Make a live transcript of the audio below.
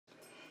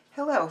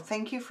Hello,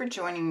 thank you for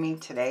joining me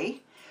today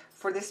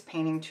for this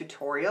painting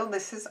tutorial.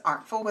 This is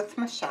Artful with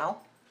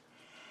Michelle.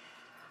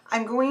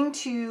 I'm going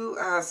to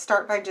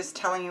start by just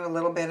telling you a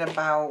little bit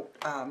about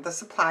the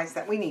supplies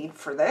that we need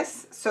for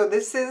this. So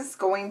this is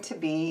going to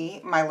be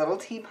my little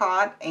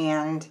teapot,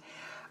 and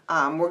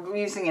we're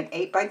using an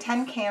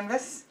 8x10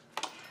 canvas.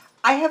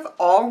 I have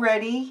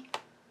already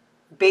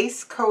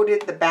base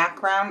coated the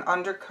background,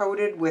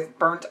 undercoated with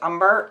burnt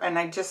umber, and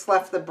I just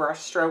left the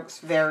brush strokes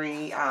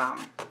very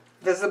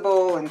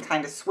visible and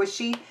kind of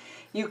swishy.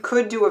 You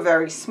could do a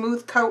very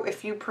smooth coat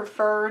if you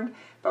preferred,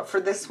 but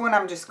for this one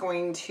I'm just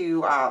going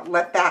to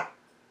let that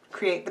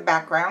create the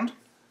background.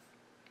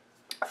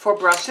 For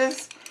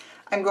brushes,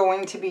 I'm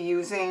going to be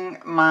using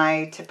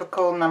my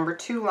typical number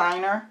 2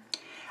 liner.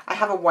 I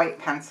have a white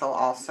pencil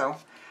also.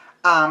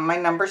 My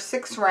number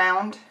 6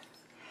 round.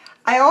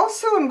 I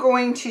also am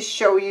going to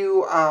show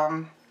you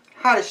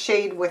how to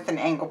shade with an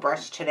angle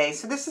brush today.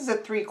 So this is a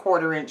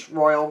 3/4 inch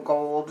royal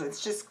gold.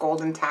 It's just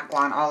golden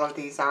Taklon, all of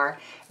these are.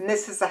 And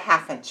this is a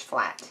 1/2 inch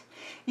flat.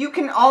 You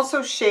can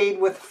also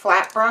shade with a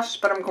flat brush,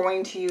 but I'm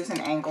going to use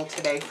an angle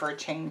today for a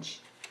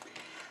change.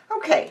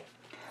 Okay,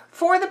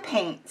 for the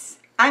paints,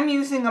 I'm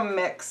using a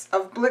mix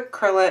of Blick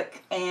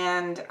acrylic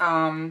and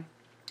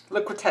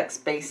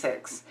Liquitex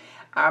basics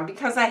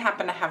because I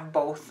happen to have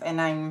both, and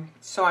I'm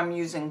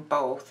using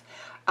both.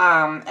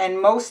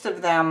 And most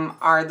of them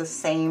are the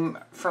same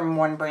from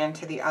one brand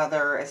to the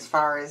other as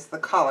far as the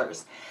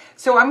colors.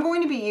 So I'm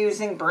going to be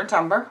using burnt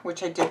umber,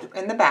 which I did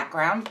in the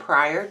background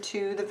prior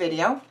to the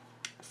video,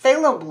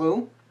 Phthalo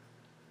Blue,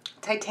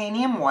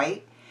 titanium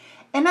white,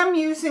 and I'm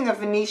using a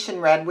Venetian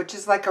Red, which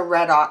is like a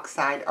red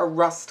oxide, a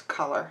rust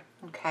color,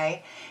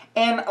 okay?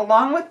 And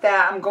along with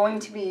that, I'm going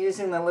to be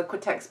using the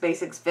Liquitex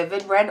Basics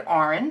Vivid Red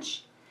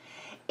Orange,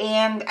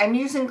 and I'm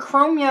using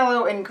chrome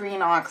yellow and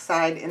green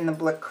oxide in the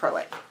Blick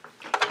acrylic.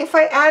 If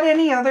I add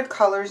any other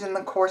colors in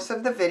the course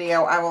of the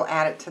video, I will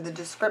add it to the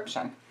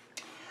description.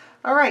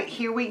 All right,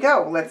 here we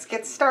go. Let's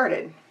get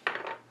started.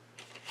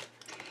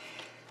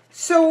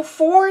 So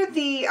for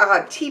the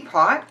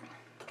teapot,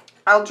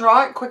 I'll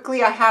draw it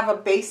quickly. I have a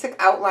basic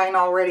outline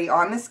already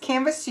on this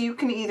canvas, so you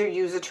can either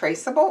use a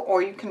traceable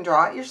or you can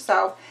draw it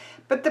yourself.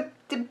 But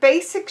the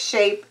basic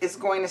shape is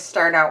going to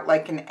start out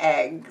like an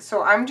egg.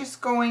 So I'm just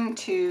going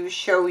to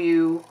show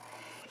you.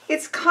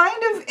 It's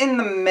kind of in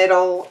the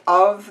middle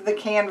of the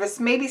canvas,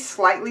 maybe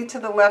slightly to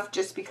the left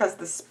just because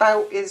the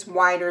spout is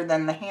wider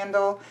than the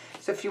handle.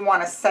 So if you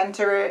want to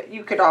center it,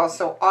 you could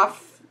also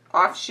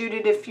offshoot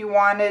it if you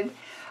wanted.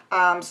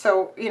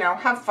 So, you know,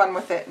 have fun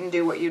with it and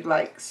do what you'd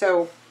like.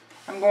 So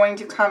I'm going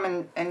to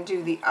come and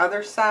do the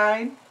other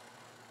side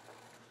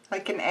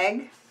like an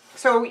egg.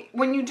 So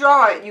when you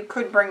draw it, you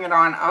could bring it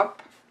on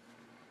up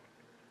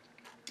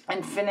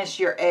and finish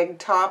your egg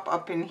top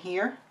up in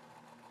here.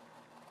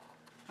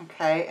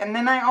 Okay, and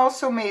then I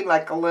also made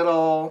like a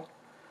little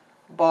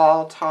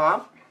ball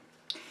top.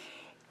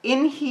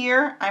 In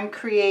here, I'm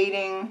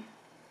creating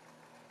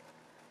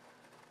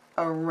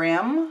a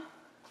rim,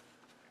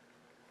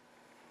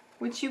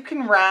 which you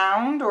can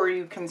round or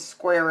you can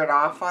square it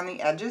off on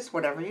the edges,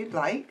 whatever you'd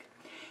like.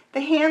 The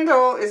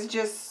handle is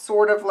just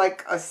sort of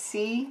like a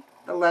C,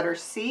 the letter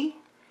C.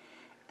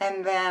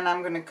 And then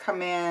I'm going to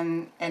come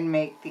in and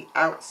make the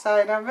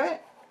outside of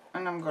it,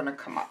 and I'm going to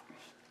come up.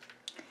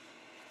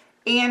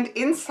 And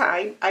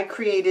inside, I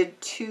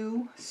created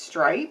 2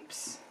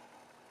 stripes.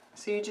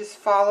 So you just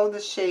follow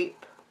the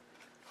shape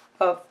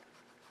of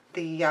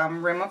the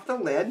rim of the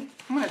lid.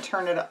 I'm going to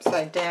turn it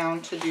upside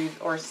down to do,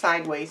 or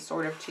sideways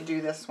sort of, to do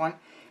this one.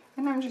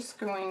 And I'm just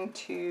going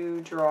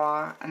to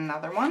draw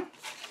another one.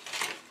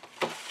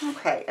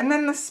 Okay, and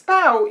then the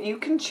spout, you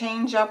can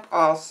change up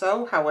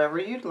also, however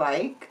you'd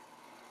like.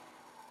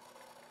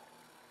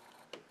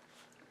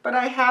 But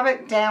I have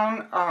it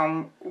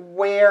down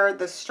where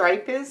the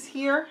stripe is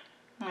here.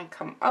 I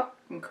come up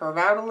and curve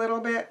out a little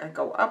bit. I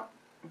go up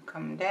and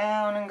come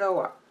down and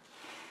go up.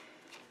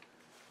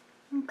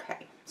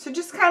 Okay, so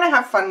just kind of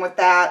have fun with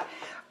that.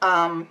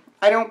 I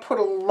don't put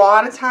a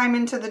lot of time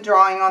into the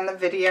drawing on the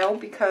video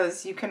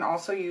because you can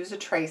also use a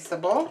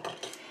traceable.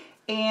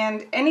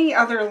 And any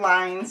other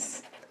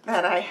lines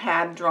that I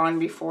had drawn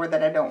before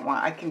that I don't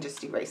want, I can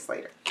just erase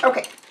later.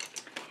 Okay,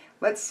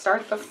 let's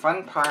start the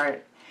fun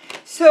part.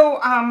 So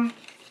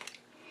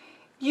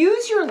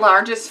use your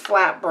largest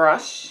flat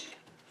brush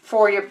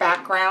for your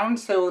background.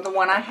 So the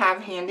one I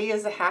have handy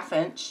is a 1/2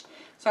 inch.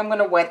 So I'm going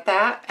to wet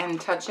that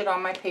and touch it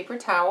on my paper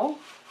towel.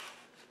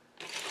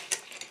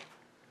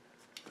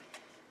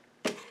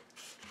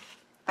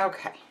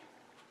 Okay.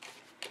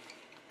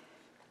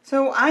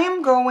 So I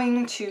am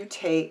going to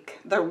take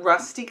the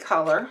rusty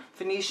color,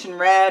 Venetian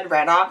Red,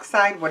 Red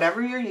Oxide,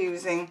 whatever you're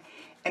using,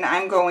 and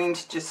I'm going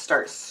to just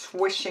start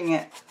swishing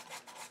it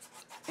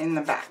in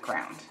the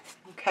background.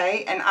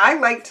 Okay, and I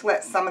like to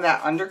let some of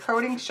that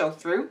undercoating show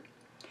through.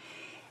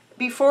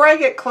 Before I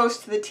get close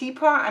to the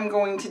teapot, I'm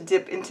going to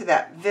dip into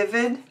that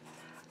vivid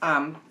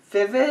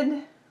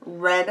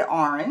red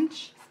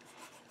orange,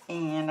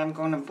 and I'm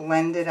going to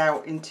blend it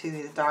out into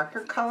the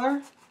darker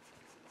color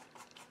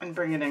and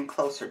bring it in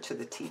closer to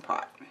the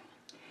teapot.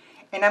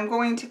 And I'm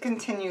going to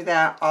continue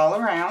that all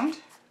around. So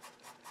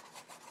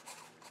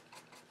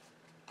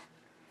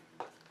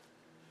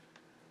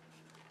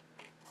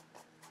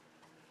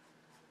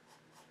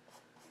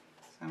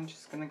I'm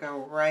just going to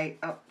go right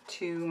up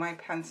to my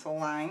pencil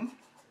line.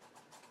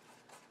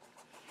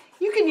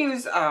 You can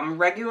use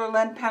regular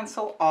lead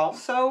pencil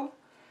also,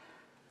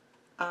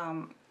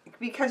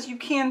 because you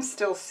can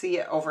still see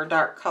it over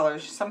dark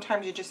colors.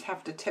 Sometimes you just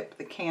have to tip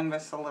the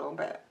canvas a little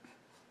bit.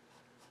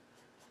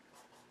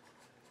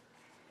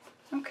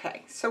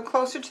 Okay, so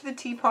closer to the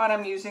teapot,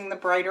 I'm using the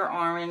brighter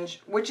orange,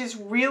 which is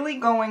really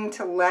going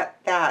to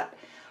let that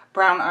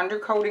brown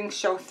undercoating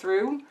show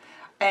through.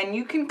 And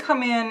you can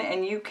come in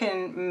and you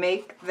can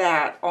make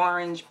that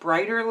orange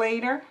brighter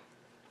later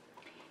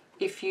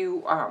if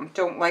you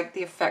don't like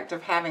the effect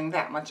of having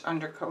that much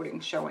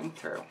undercoating showing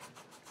through.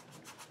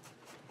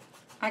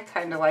 I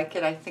kind of like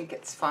it. I think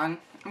it's fun.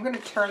 I'm going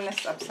to turn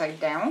this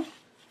upside down,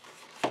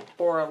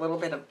 or a little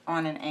bit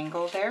on an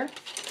angle there,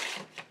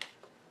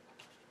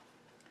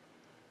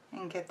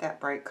 and get that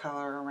bright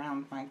color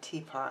around my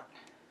teapot.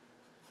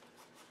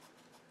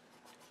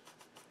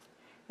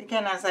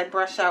 Again, as I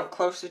brush out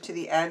closer to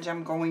the edge,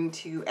 I'm going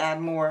to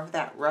add more of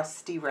that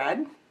rusty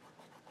red.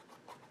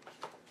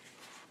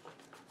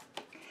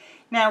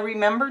 Now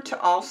remember to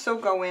also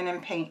go in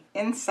and paint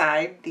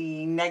inside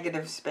the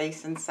negative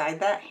space inside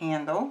that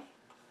handle.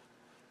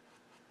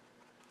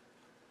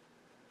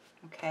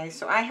 Okay,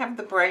 so I have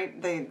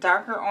the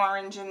darker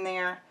orange in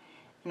there,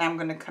 and I'm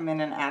going to come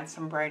in and add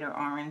some brighter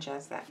orange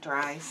as that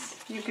dries.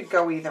 You could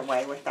go either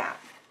way with that.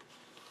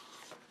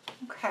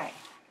 Okay.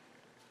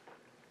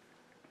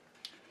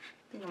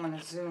 I think I'm going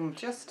to zoom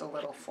just a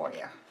little for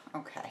you.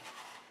 Okay,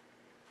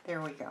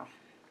 there we go.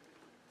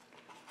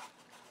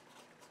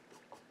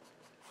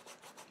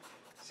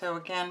 So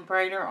again,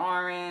 brighter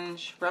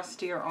orange,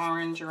 rustier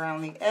orange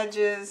around the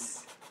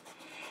edges.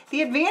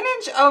 The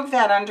advantage of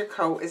that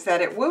undercoat is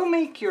that it will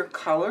make your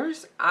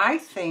colors, I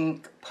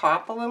think,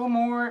 pop a little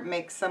more. It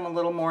makes them a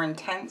little more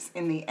intense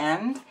in the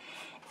end.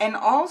 And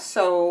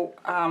also,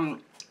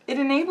 it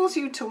enables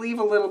you to leave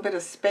a little bit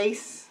of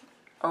space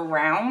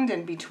around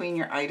and between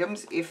your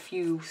items if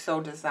you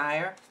so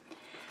desire.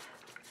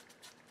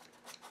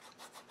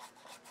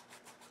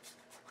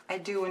 I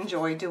do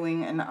enjoy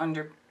doing an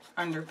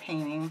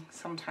underpainting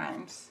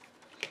sometimes.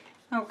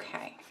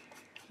 Okay,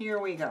 here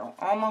we go.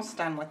 Almost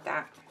done with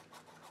that.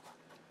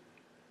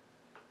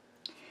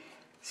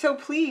 So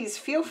please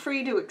feel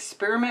free to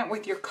experiment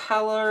with your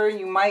color.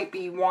 You might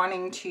be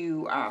wanting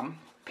to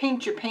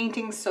paint your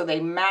paintings so they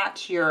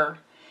match your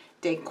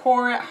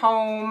decor at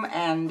home.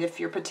 And if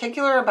you're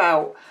particular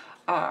about,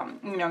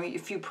 you know,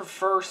 if you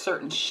prefer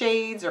certain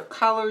shades or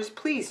colors,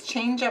 please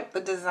change up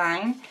the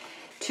design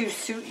to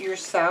suit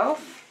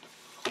yourself.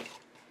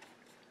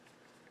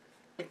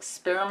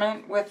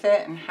 Experiment with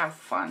it and have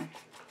fun.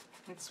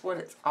 That's what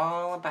it's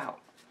all about.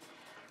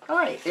 All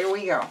right, there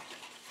we go.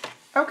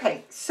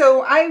 Okay,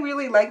 so I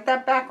really like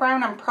that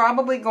background. I'm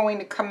probably going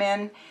to come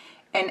in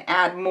and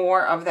add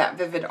more of that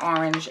vivid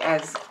orange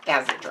as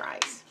it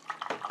dries.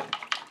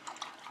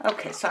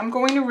 Okay, so I'm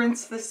going to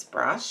rinse this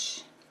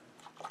brush.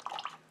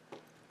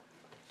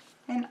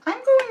 And I'm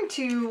going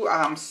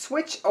to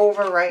switch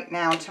over right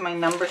now to my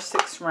number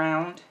 6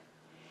 round.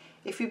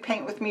 If you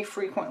paint with me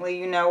frequently,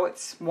 you know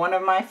it's one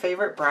of my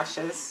favorite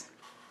brushes.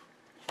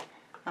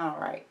 All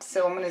right,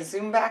 so I'm going to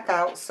zoom back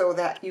out so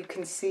that you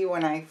can see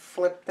when I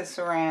flip this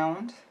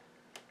around.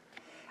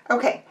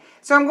 Okay,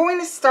 so I'm going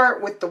to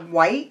start with the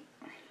white.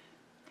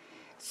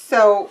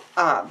 So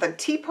the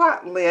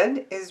teapot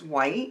lid is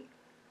white,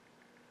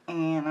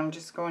 and I'm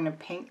just going to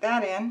paint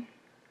that in.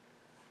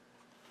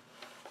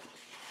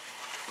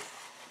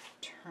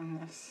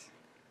 Turn this.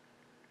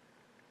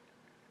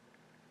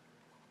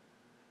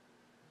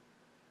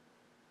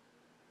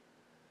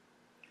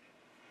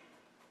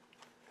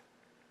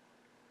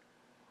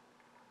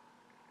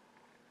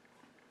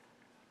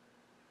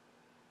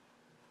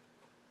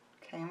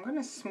 Okay, I'm going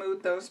to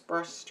smooth those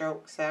brush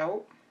strokes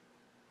out.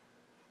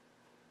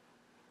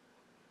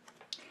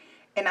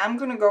 And I'm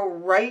going to go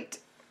right,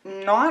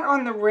 not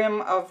on the rim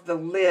of the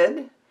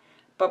lid,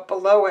 but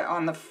below it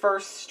on the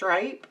first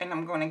stripe, and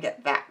I'm going to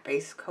get that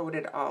base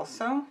coated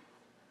also.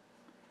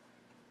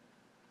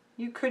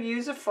 You could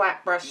use a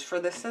flat brush for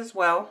this as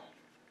well.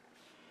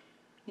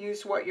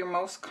 Use what you're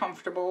most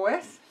comfortable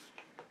with.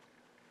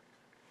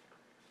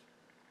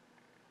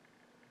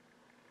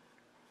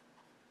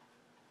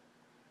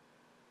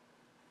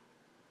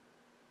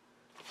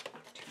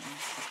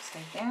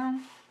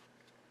 Down.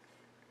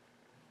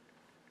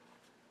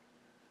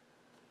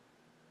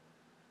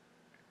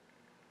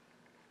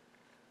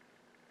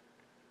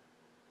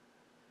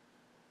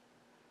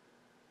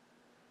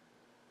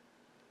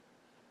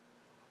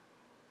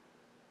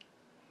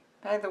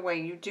 By the way,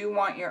 you do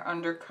want your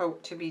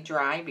undercoat to be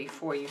dry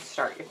before you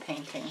start your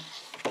painting.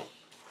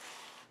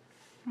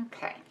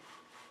 Okay.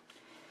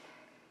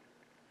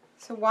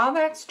 So while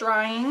that's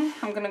drying,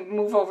 I'm going to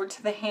move over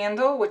to the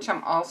handle, which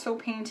I'm also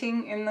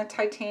painting in the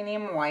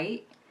titanium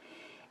white.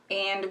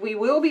 And we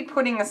will be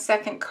putting a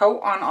second coat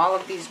on all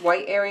of these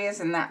white areas,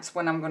 and that's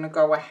when I'm going to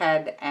go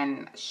ahead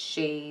and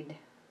shade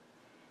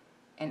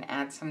and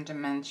add some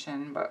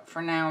dimension. But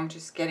for now, I'm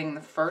just getting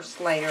the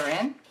first layer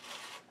in.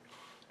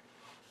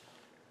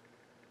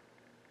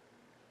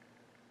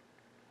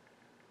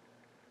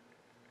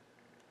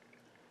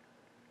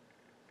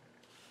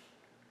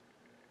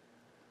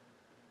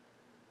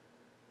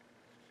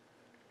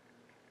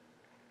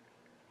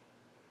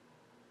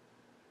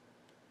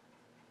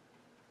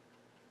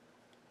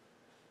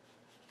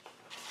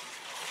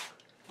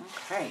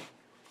 Okay.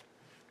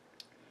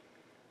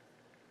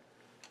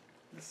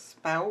 The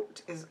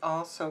spout is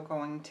also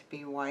going to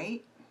be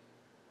white,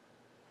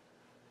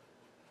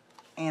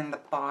 and the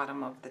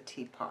bottom of the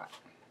teapot.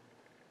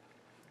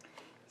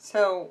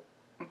 So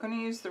I'm going to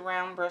use the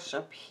round brush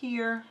up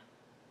here.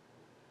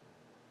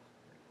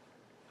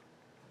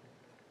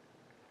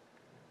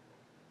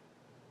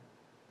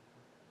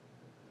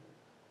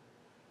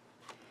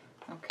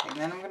 Okay,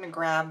 then I'm going to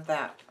grab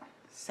that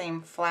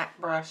same flat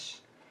brush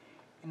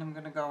and I'm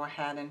going to go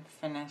ahead and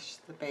finish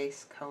the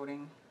base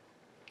coating.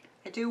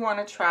 I do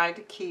want to try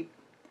to keep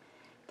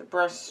the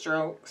brush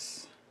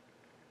strokes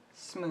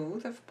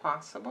smooth if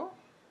possible.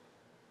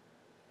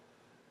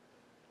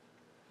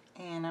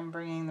 And I'm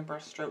bringing the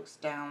brush strokes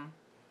down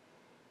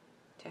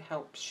to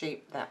help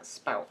shape that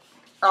spout.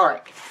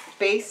 Alright,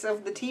 base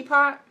of the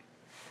teapot.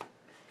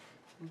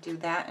 Do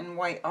that in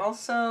white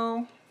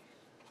also.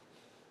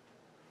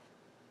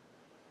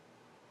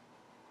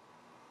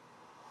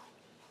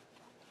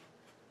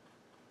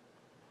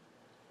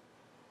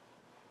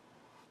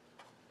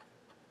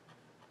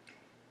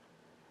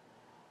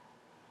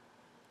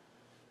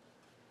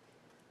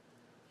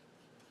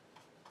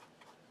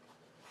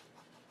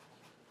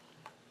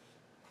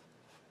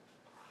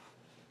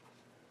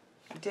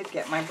 I did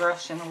get my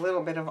brush in a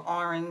little bit of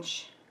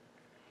orange,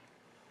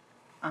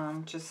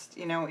 just,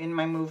 you know, in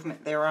my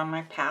movement there on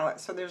my palette.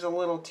 So there's a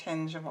little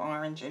tinge of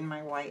orange in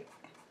my white.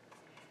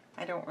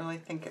 I don't really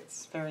think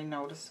it's very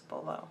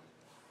noticeable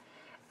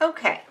though.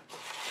 Okay,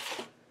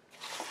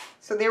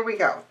 so there we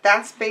go.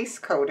 That's base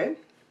coated.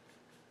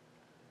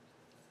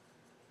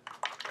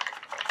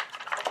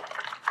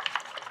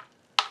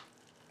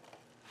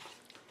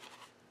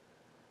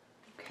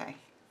 Okay,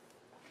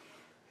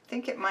 I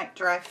think it might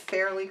dry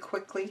fairly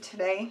quickly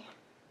today.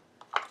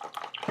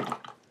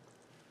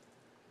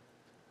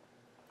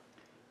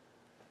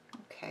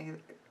 Okay,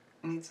 it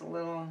needs a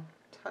little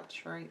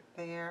touch right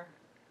there.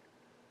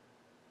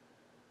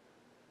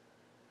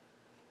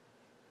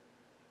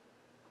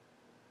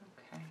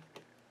 Okay.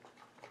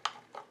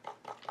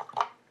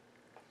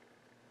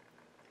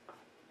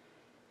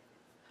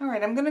 All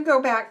right, I'm going to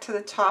go back to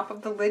the top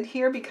of the lid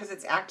here because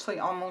it's actually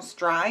almost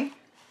dry.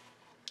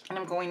 And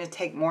I'm going to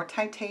take more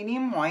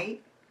titanium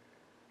white.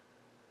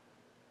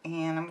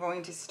 And I'm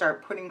going to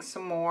start putting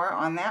some more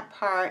on that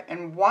part.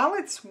 And while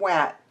it's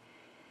wet,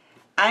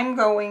 I'm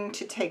going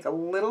to take a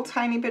little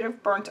tiny bit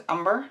of burnt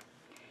umber.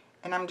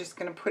 And I'm just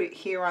going to put it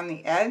here on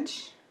the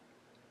edge.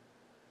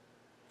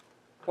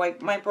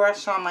 Wipe my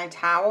brush on my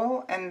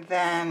towel and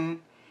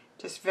then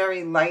just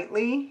very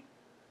lightly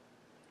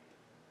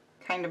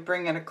kind of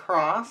bring it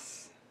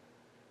across.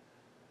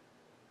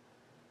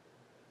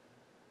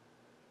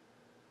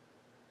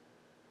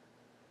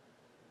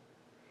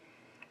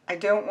 I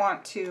don't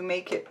want to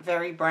make it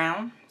very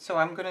brown, so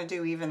I'm going to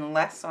do even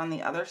less on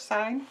the other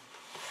side.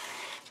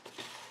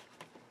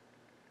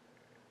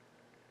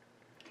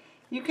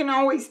 You can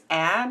always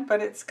add, but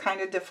it's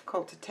kind of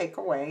difficult to take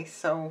away,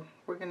 so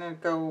we're going to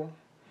go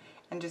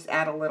and just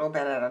add a little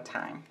bit at a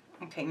time.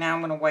 Okay, now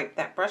I'm going to wipe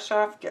that brush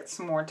off, get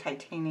some more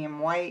titanium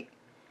white,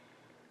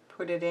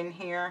 put it in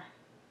here.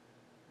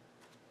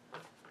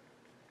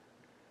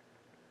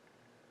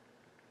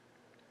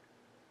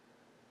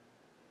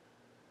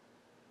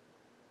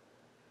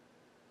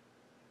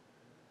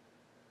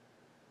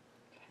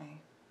 Okay.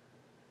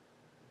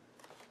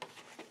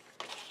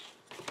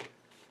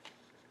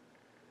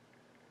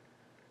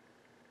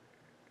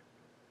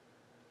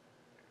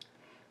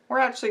 We're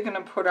actually going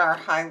to put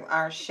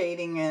our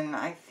shading in,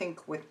 I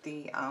think, with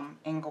the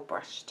angle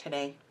brush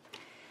today.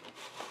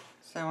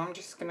 So I'm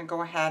just going to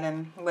go ahead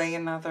and lay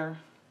another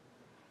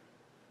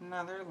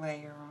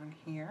layer on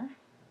here.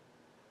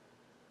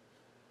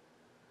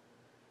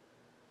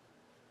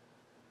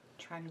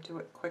 Try to do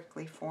it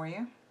quickly for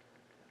you.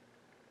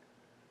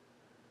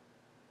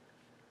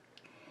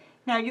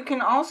 Now you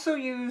can also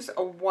use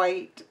a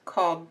white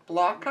called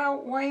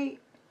blockout white,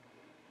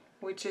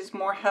 which is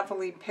more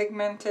heavily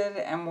pigmented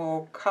and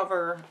will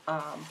cover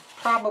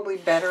probably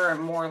better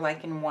and more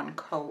like in one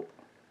coat.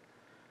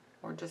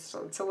 Or just,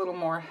 it's a little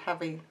more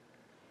heavy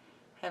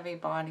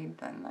bodied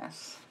than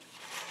this.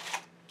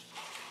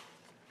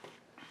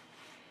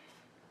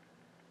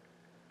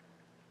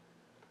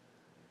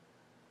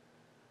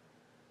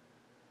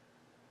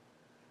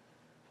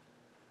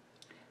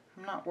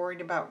 I'm not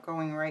worried about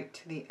going right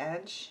to the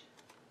edge.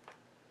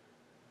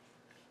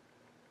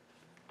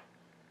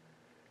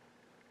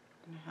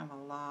 I have a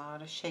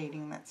lot of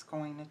shading that's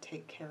going to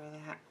take care of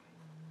that.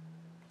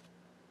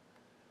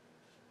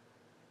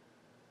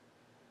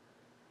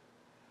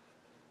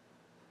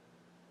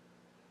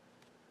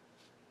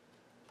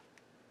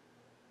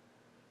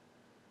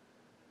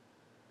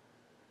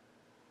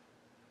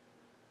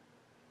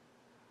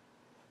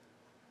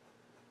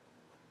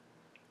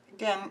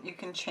 Again, you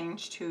can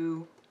change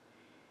to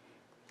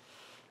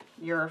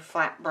your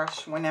flat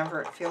brush whenever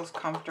it feels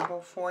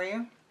comfortable for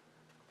you.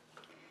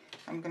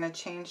 I'm going to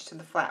change to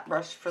the flat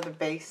brush for the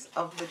base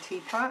of the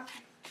teapot.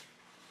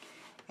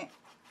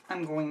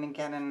 I'm going to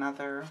get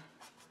another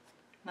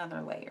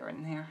layer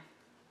in there.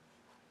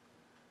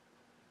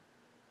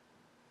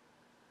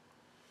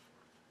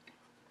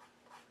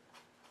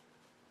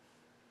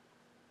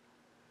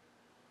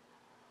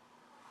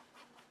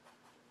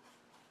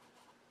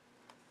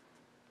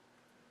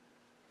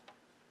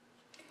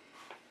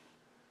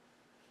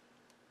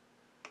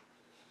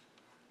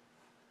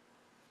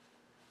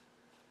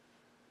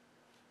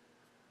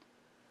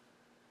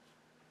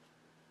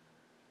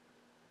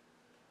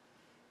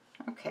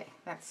 Okay,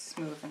 that's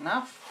smooth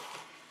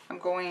enough. I'm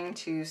going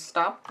to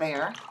stop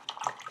there.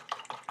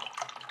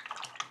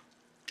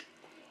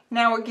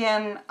 Now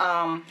again,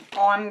 on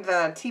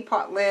the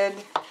teapot lid,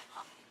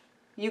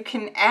 you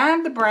can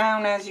add the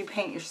brown as you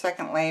paint your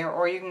second layer,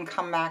 or you can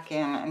come back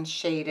in and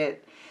shade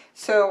it.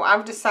 So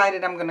I've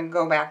decided I'm going to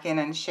go back in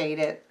and shade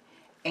it,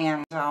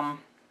 and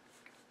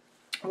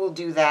we'll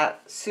do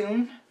that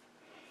soon.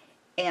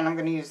 And I'm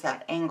going to use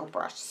that angle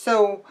brush.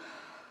 So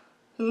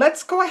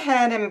let's go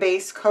ahead and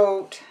base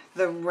coat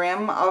the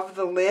rim of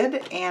the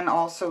lid and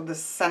also the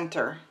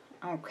center.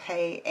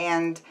 Okay,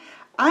 and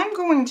I'm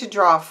going to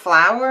draw a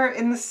flower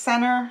in the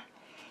center,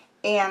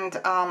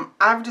 and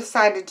I've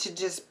decided to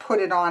just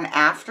put it on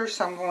after,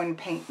 so I'm going to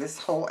paint this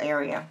whole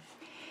area.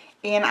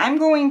 And I'm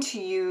going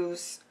to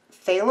use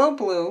Phthalo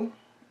Blue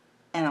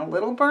and a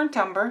little burnt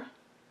umber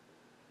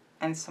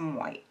and some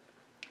white.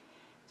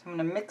 So I'm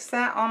going to mix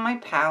that on my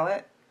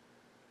palette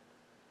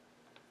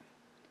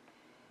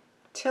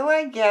till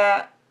I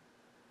get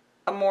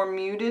a more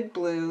muted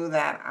blue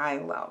that I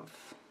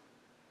love.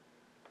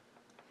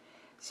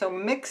 So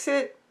mix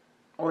it,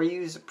 or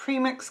use a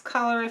premix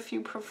color if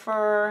you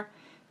prefer.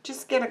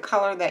 Just get a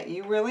color that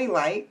you really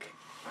like.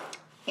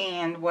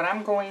 And what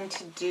I'm going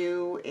to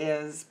do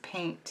is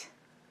paint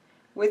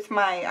with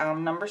my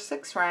number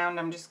 6 round.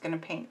 I'm just going to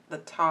paint the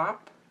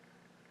top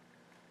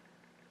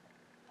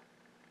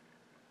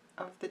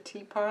of the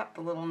teapot,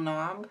 the little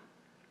knob.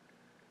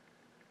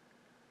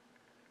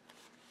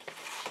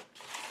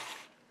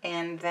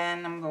 And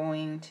then I'm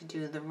going to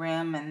do the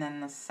rim and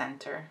then the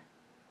center.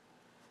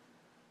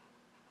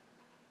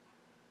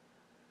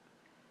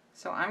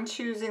 So I'm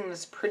choosing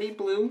this pretty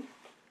blue,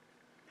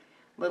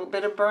 a little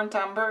bit of burnt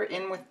umber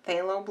in with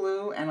phthalo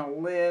blue and a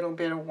little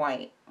bit of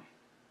white.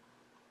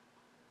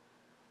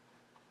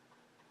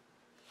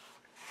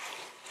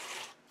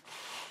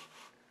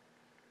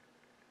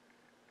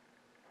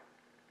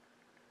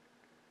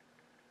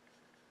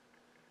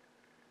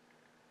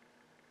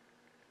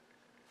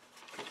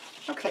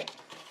 Okay.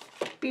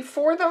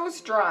 Before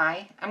those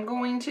dry, I'm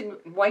going to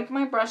wipe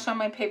my brush on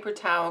my paper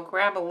towel,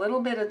 grab a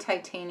little bit of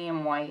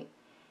titanium white,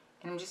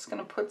 and I'm just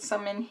going to put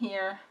some in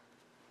here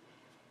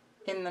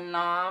in the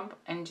knob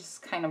and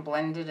just kind of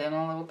blend it in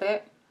a little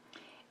bit.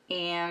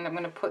 And I'm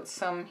going to put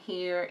some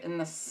here in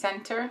the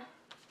center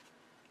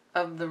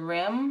of the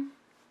rim.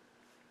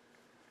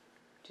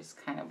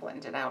 Just kind of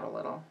blend it out a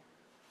little.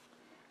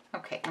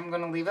 Okay, I'm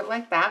going to leave it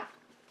like that.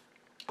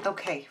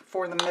 Okay,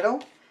 for the middle,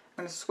 I'm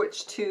going to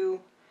switch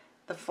to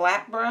the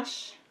flat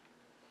brush.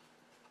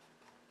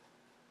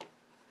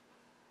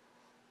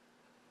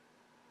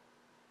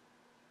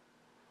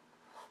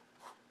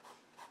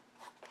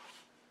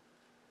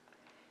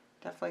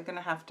 Definitely going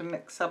to have to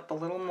mix up a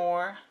little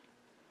more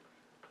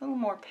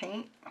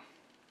paint.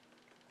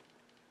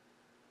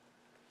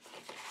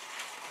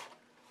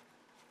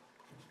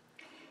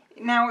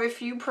 Now,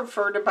 if you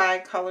prefer to buy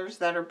colors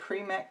that are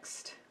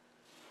pre-mixed,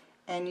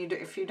 and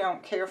if you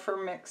don't care for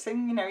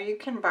mixing, you know, you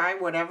can buy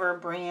whatever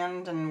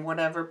brand and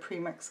whatever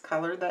pre-mix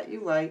color that you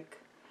like.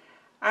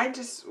 I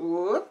just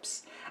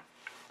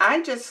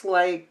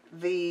like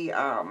the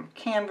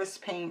canvas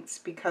paints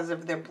because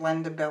of their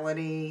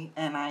blendability,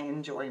 and I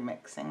enjoy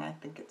mixing. I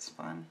think it's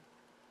fun.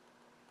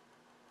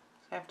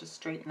 So I have to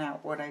straighten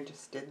out what I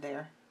just did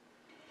there.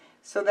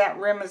 So that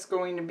rim is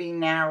going to be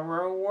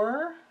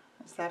narrower.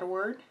 Is that a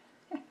word?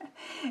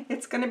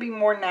 It's going to be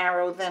more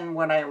narrow than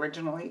what I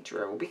originally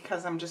drew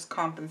because I'm just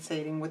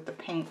compensating with the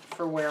paint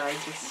for where I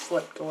just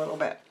slipped a little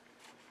bit.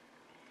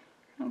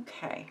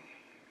 Okay.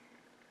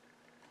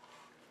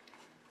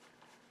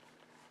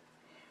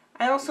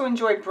 I also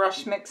enjoy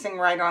brush mixing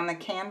right on the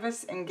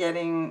canvas and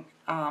getting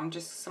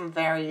just some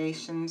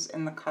variations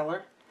in the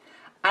color.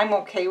 I'm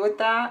okay with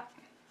that.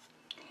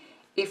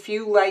 If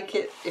you like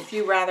it, if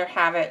you rather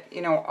have it,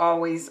 you know,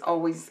 always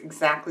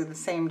exactly the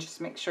same,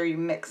 just make sure you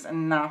mix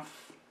enough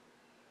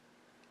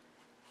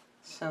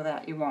so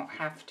that you won't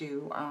have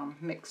to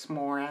mix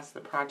more as the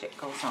project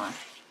goes on.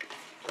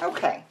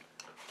 Okay,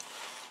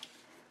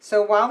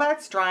 so while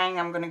that's drying,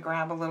 I'm going to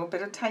grab a little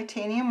bit of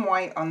titanium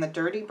white on the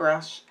dirty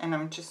brush, and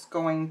I'm just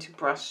going to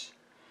brush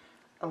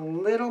a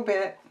little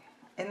bit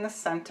in the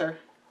center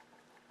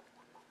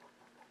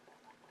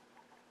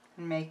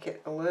and make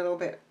it a little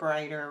bit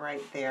brighter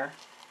right there.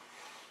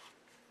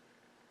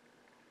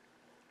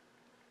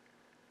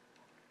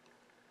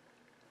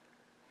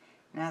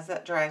 And as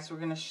that dries, we're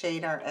going to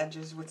shade our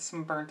edges with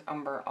some burnt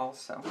umber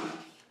also.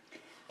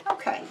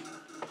 Okay,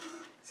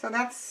 so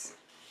that's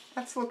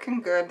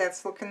looking good.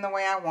 That's looking the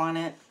way I want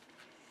it.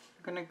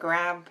 I'm going to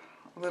grab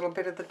a little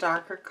bit of the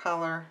darker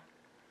color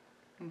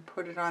and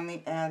put it on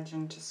the edge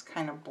and just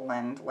kind of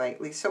blend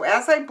lightly. So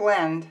as I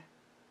blend,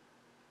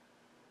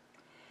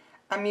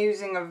 I'm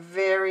using a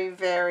very,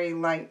 very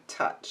light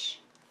touch,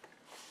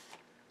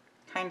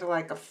 kind of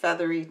like a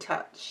feathery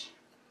touch.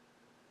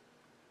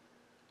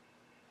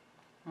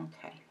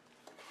 Okay.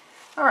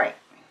 All right.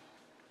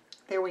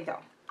 There we go.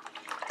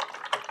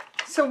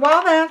 So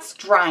while that's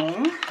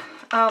drying,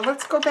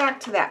 let's go back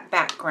to that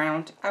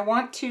background. I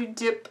want to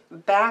dip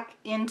back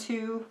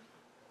into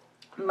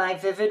my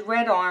vivid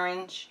red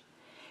orange,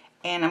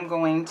 and I'm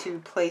going to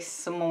place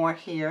some more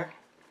here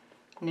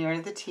near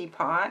the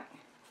teapot,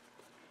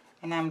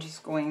 and I'm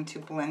just going to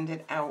blend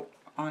it out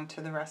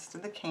onto the rest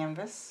of the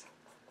canvas.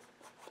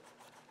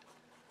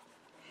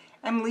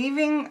 I'm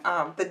leaving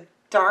the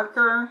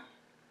darker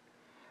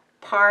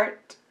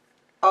part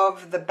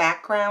of the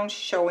background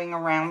showing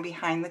around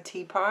behind the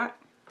teapot.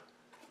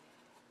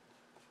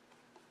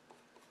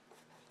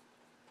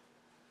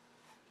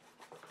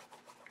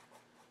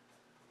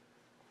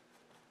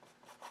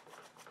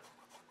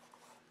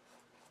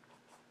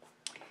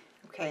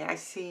 Okay, I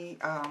see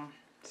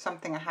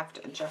something I have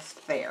to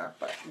adjust there,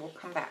 but we'll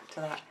come back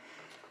to that.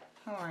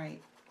 All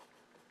right.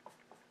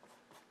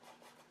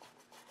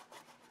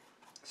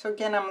 So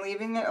again, I'm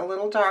leaving it a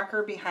little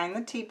darker behind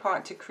the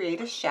teapot to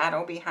create a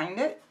shadow behind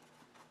it.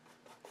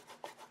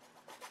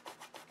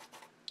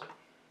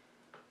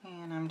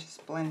 And I'm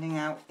just blending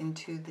out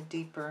into the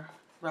deeper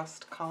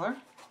rust color.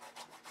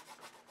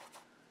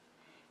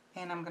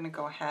 And I'm going to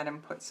go ahead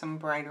and put some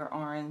brighter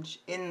orange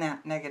in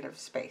that negative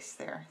space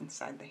there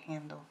inside the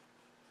handle.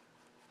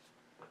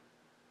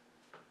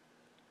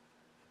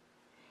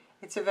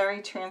 It's a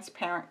very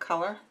transparent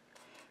color,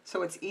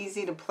 so it's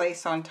easy to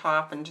place on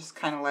top and just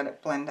kind of let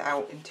it blend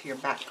out into your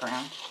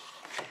background.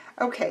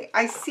 Okay,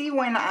 I see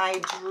when I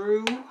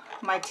drew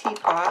my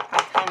teapot,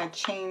 I kind of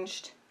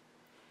changed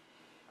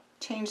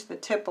the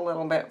tip a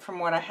little bit from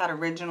what I had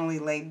originally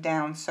laid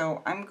down.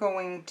 So I'm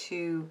going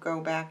to go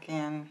back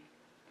in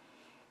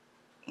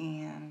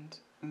and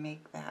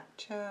make that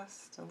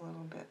just a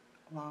little bit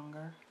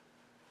longer.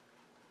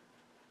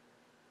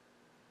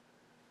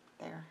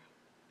 There.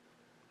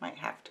 Might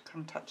have to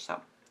come touch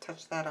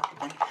that up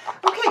again.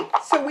 Okay,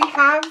 so we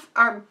have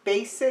our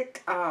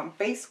basic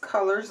base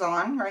colors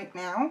on right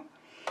now,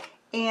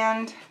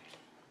 and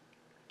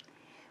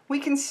we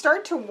can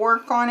start to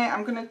work on it.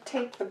 I'm going to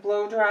take the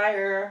blow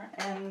dryer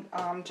and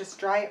just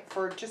dry it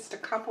for just a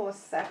couple of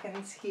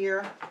seconds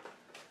here.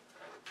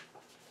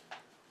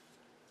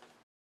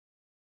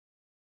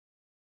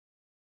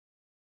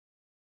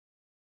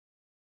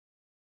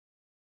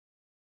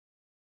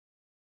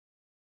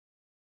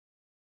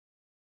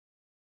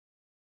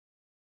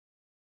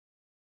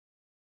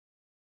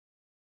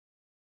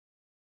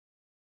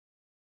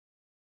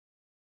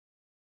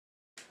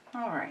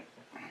 All right.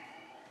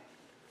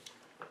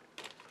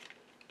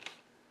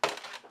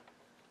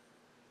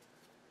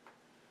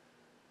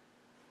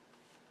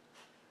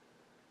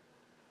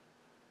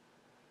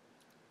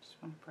 Just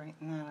want to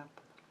brighten that up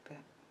a little bit.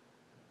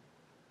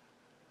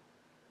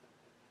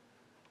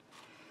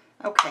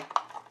 Okay.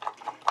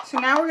 So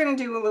now we're going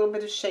to do a little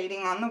bit of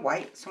shading on the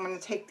white. So I'm going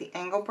to take the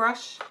angle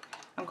brush.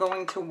 I'm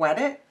going to wet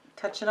it,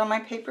 touch it on my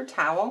paper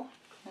towel,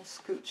 and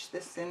scooch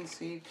this in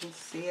so you can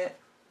see it.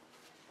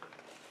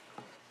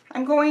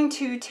 I'm going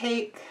to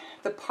take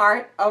the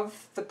part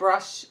of the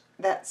brush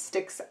that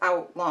sticks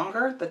out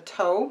longer, the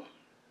toe.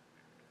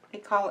 They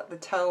call it the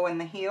toe and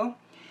the heel.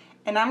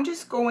 And I'm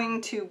just going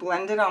to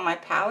blend it on my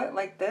palette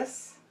like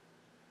this,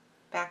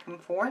 back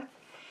and forth.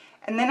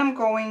 And then I'm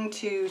going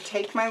to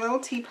take my little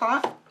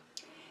teapot,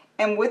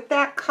 and with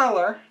that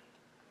color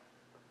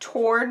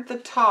toward the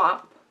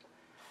top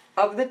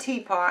of the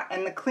teapot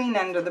and the clean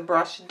end of the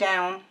brush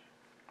down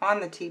on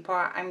the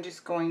teapot, I'm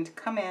just going to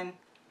come in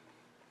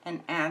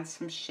and add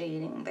some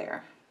shading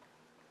there.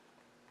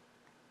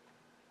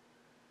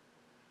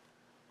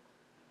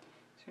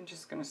 So I'm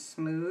just going to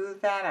smooth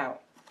that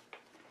out.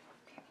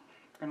 Okay,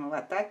 I'm going to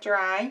let that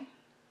dry.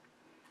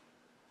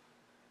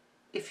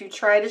 If you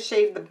try to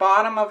shade the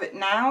bottom of it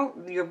now,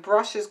 your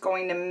brush is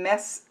going to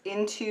mess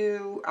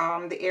into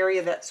the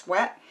area that's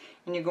wet,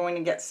 and you're going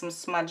to get some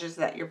smudges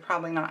that you're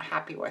probably not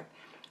happy with.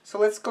 So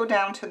let's go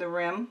down to the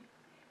rim.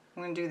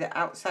 I'm going to do the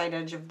outside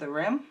edge of the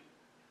rim.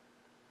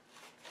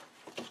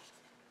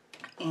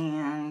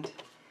 And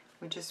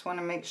we just want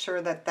to make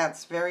sure that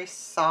that's very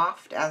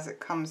soft as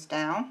it comes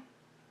down.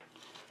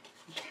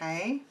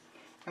 Okay,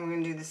 and we're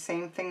going to do the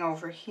same thing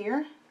over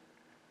here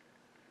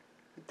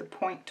with the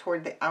point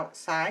toward the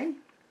outside.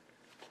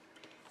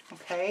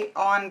 Okay,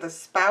 on the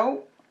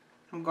spout,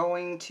 I'm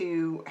going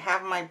to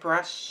have my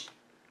brush,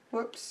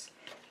 whoops,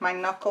 my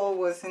knuckle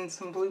was in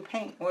some blue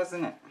paint,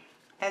 wasn't it?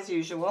 As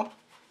usual.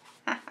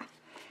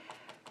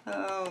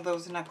 Oh,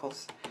 those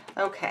knuckles.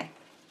 Okay.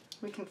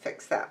 We can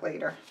fix that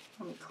later.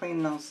 Let me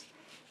clean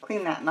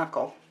that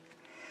knuckle.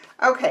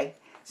 Okay,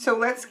 So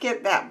let's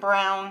get that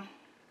brown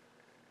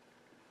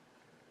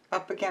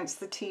up against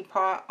the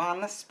teapot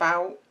on the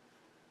spout.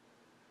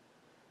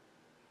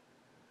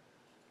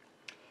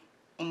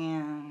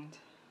 And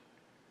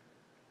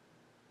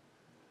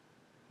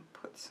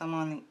put some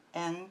on the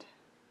end.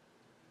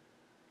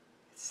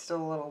 It's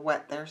still a little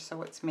wet there,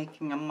 so it's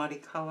making a muddy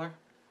color.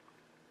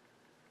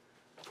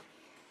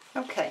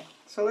 Okay,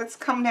 so let's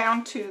come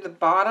down to the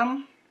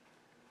bottom.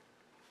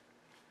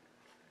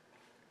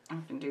 I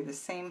can do the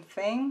same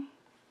thing.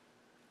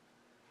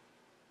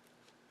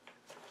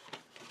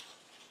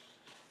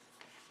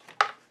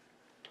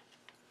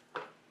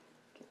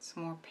 Get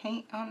some more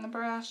paint on the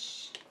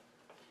brush.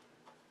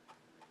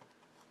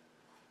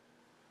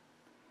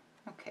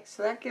 Okay,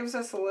 so that gives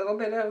us a little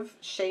bit of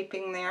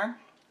shaping there.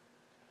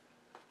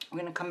 I'm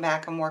going to come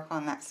back and work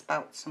on that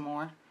spout some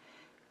more. I'm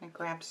going to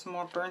grab some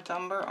more burnt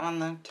umber on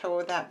the toe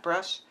of that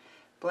brush,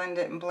 blend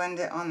it and blend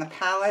it on the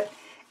palette,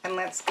 and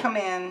let's come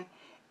in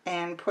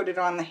and put it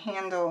on the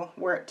handle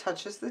where it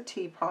touches the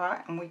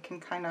teapot, and we can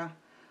kind of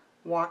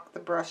walk the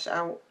brush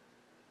out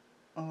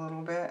a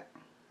little bit.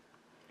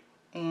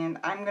 And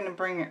I'm going to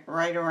bring it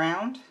right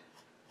around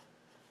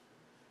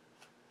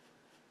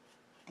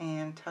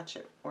and touch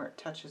it where it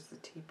touches the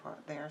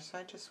teapot there. So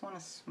I just want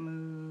to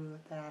smooth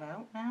that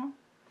out now.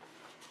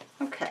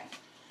 Okay.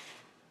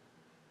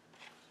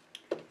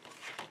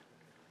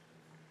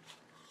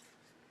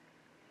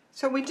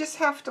 So we just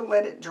have to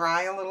let it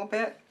dry a little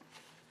bit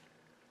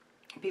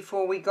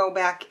before we go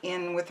back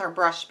in with our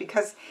brush,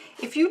 because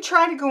if you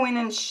try to go in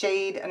and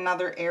shade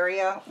another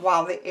area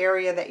while the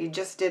area that you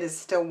just did is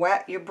still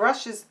wet, your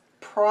brush is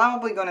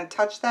probably going to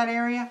touch that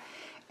area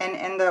and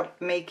end up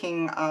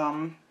making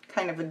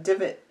kind of a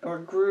divot or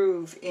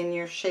groove in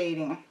your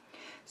shading.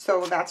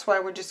 So that's why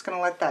we're just going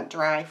to let that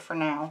dry for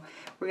now.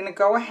 We're going to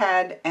go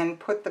ahead and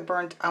put the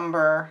burnt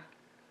umber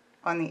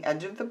on the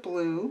edge of the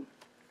blue.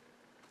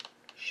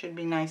 Should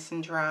be nice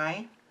and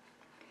dry.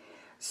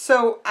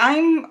 So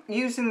I'm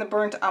using the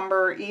burnt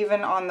umber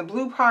even on the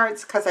blue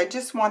parts because I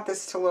just want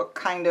this to look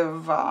kind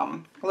of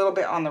a little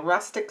bit on the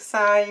rustic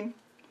side.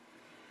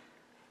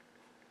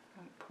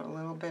 Put a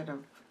little bit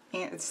of,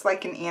 it's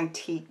like an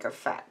antique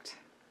effect.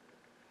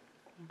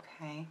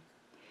 Okay,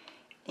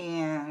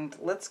 and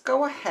let's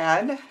go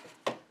ahead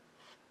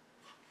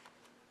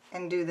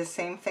and do the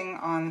same thing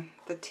on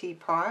the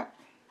teapot,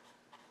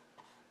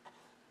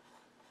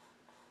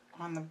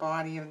 on the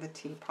body of the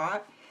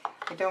teapot.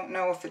 I don't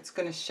know if it's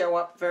going to show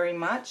up very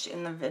much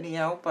in the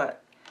video,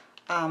 but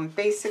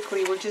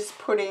basically we're just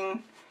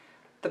putting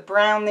the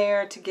brown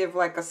there to give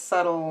like a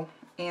subtle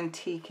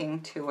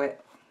antiquing to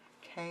it.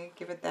 Okay,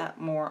 give it that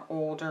more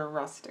older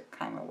rustic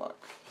kind of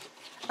look.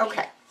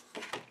 Okay.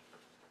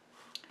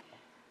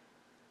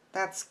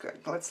 That's good.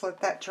 Let's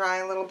let that dry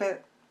a little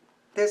bit.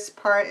 This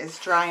part is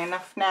dry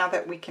enough now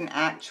that we can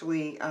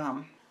actually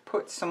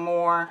put some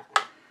more.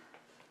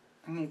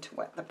 I need to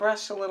wet the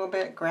brush a little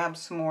bit, grab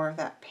some more of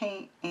that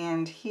paint,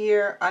 and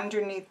here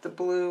underneath the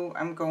blue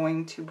I'm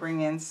going to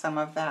bring in some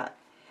of that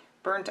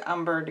burnt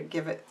umber to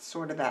give it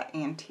sort of that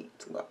antique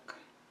look.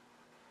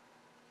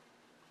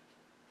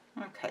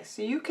 Okay,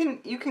 so you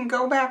can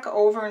go back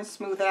over and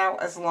smooth it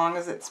out as long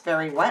as it's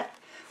very wet.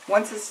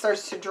 Once it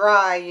starts to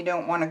dry, you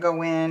don't want to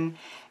go in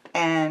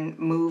and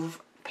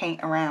move paint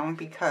around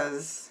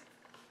because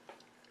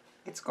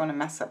it's going to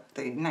mess up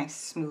the nice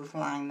smooth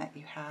line that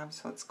you have.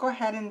 So let's go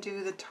ahead and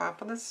do the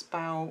top of the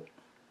spout.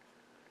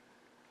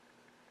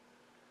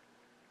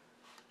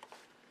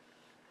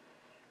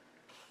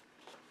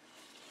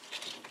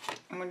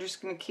 And we're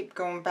just going to keep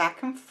going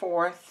back and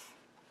forth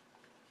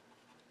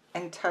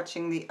and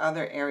touching the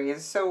other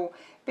areas. So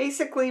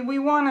basically we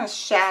want a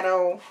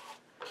shadow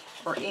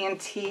or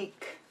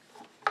antique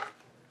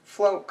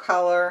float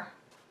color,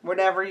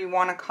 whatever you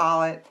want to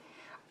call it,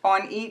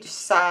 on each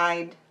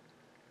side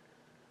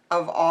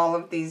of all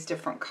of these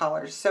different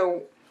colors.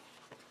 So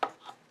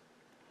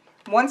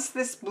once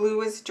this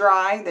blue is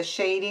dry, the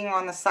shading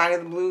on the side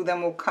of the blue,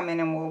 then we'll come in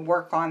and we'll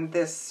work on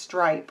this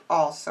stripe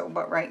also.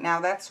 But right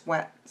now that's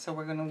wet, so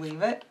we're going to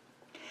leave it.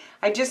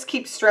 I just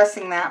keep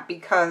stressing that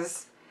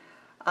because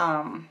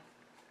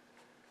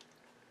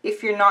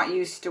if you're not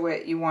used to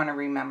it, you want to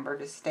remember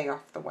to stay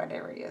off the wet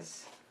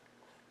areas.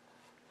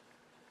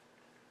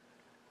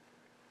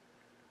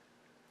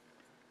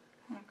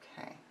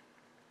 Okay.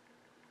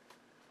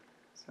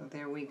 So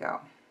there we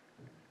go.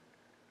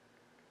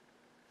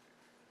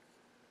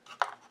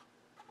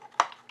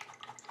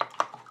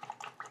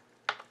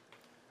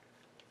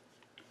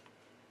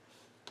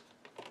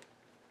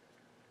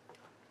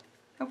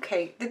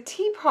 Okay, the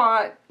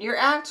teapot, you're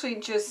actually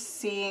just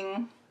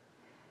seeing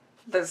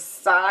the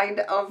side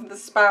of the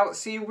spout,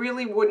 so you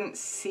really wouldn't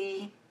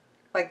see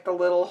like the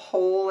little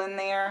hole in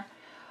there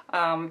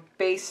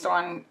based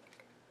on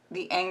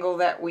the angle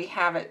that we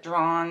have it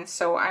drawn.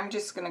 So I'm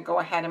just going to go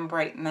ahead and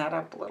brighten that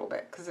up a little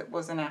bit because it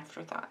was an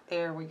afterthought.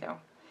 There we go.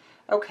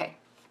 Okay.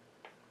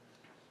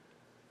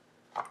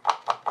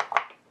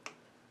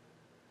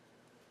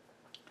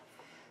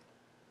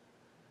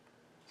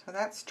 So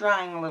that's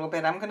drying a little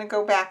bit. I'm going to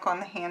go back on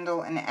the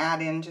handle and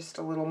add in just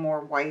a little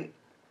more white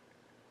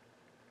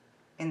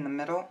in the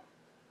middle.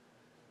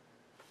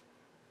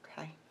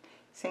 Okay,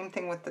 same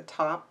thing with the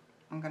top.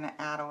 I'm going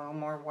to add a little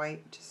more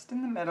white just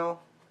in the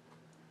middle.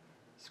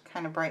 Just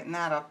kind of brighten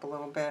that up a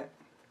little bit.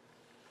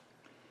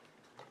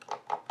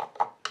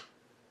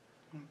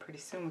 And pretty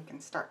soon we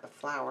can start the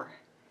flower.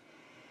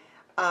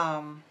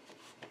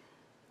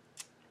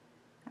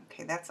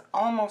 Okay, that's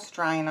almost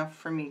dry enough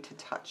for me to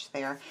touch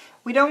there.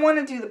 We don't want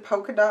to do the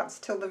polka dots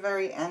till the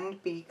very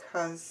end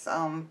because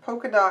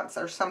polka dots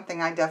are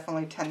something I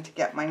definitely tend to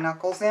get my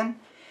knuckles in.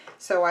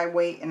 So I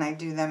wait and I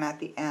do them at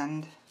the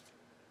end.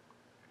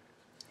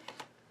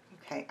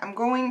 Okay, I'm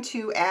going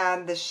to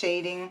add the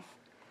shading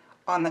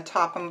on the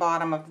top and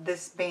bottom of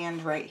this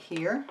band right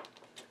here.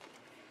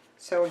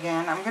 So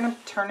again, I'm going to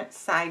turn it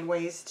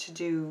sideways to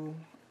do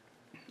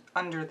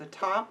under the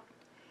top.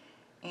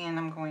 And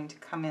I'm going to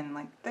come in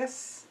like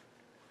this.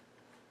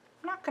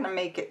 I'm not going to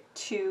make it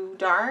too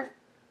dark,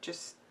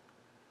 just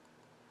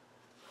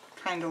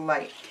kind of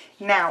light.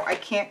 Now, I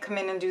can't come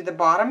in and do the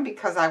bottom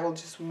because I will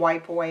just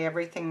wipe away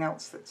everything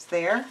else that's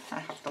there. I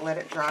have to let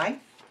it dry.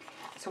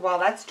 So while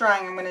that's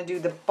drying, I'm going to do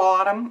the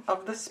bottom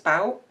of the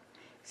spout.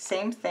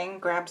 Same thing,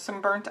 grab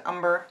some burnt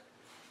umber,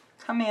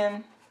 come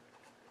in,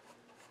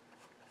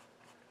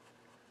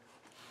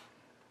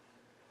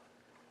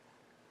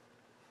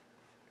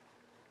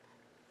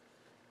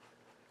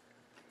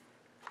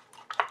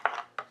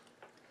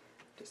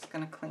 just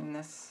going to clean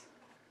this.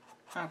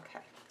 Okay.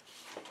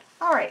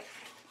 All right.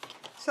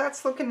 So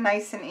that's looking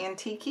nice and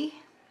antique-y.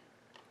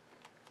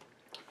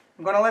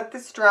 I'm going to let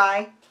this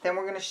dry. Then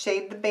we're going to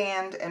shade the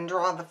band and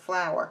draw the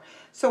flower.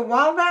 So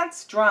while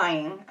that's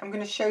drying, I'm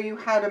going to show you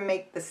how to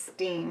make the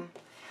steam.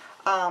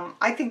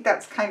 I think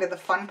that's kind of the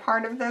fun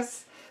part of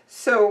this.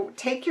 So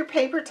take your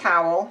paper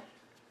towel.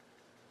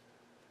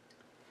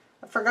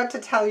 I forgot to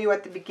tell you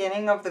at the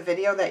beginning of the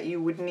video that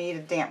you would need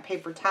a damp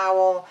paper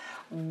towel,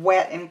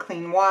 wet and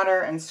clean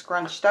water, and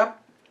scrunched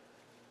up.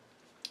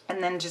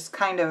 And then just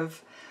kind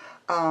of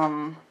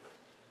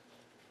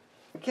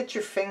get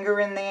your finger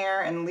in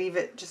there and leave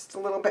it just a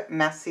little bit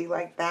messy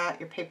like that,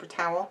 your paper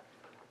towel.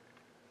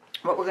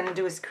 What we're going to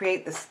do is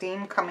create the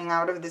steam coming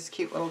out of this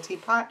cute little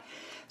teapot.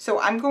 So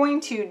I'm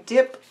going to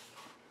dip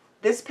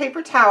this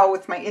paper towel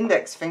with my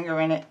index finger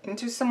in it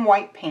into some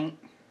white paint.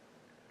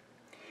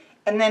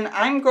 And then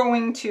I'm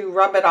going to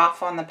rub it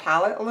off on the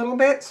palette a little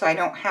bit so I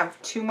don't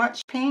have too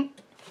much paint.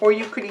 Or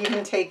you could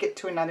even take it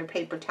to another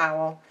paper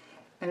towel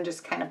and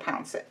just kind of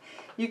pounce it.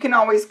 You can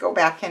always go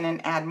back in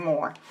and add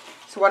more.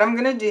 So what I'm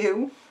going to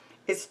do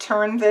is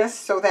turn this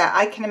so that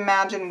I can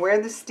imagine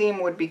where the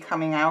steam would be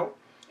coming out.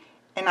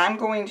 And I'm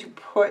going to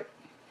put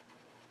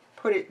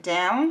it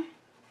down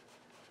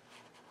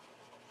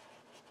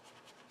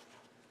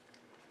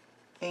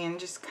and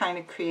just kind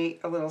of create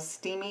a little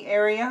steamy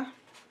area.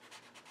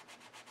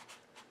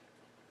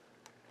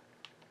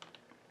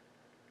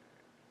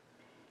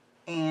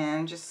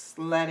 And just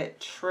let it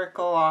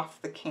trickle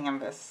off the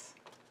canvas.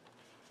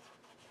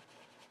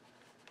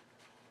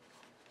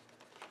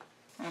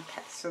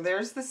 Okay, so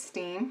there's the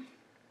steam,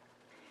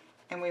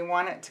 and we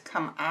want it to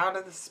come out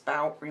of the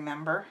spout,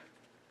 remember.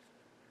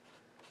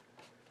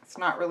 It's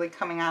not really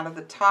coming out of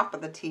the top of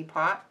the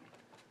teapot,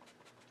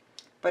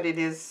 but it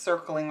is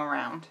circling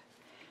around.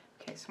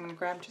 Okay, so I'm going to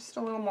grab just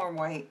a little more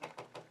white,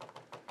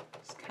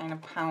 just kind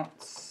of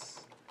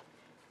pounce,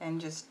 and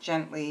just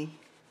gently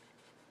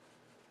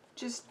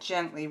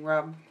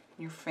rub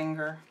your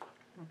finger.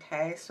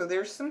 Okay, so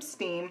there's some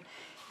steam.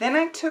 Then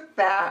I took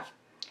that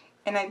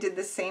and I did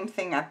the same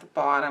thing at the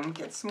bottom.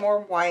 Get some more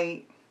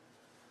white.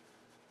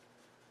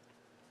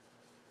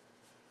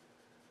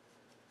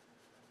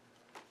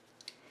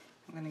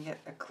 I'm going to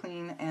get a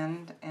clean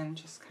end and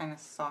just kind of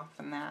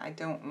soften that. I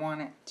don't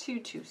want it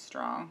too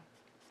strong.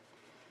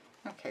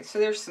 Okay, so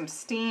there's some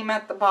steam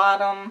at the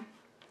bottom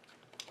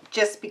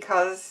just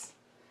because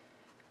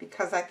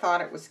I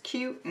thought it was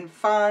cute and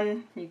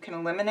fun. You can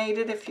eliminate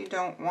it if you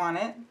don't want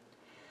it.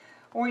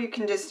 Or you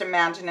can just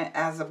imagine it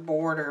as a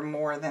border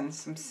more than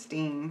some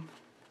steam.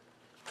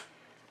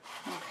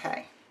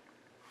 Okay.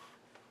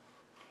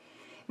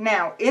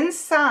 Now,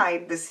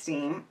 inside the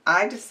steam,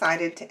 I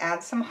decided to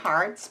add some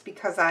hearts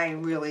because I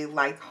really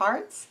like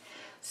hearts.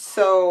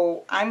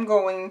 So I'm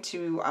going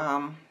to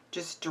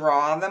just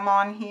draw them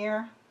on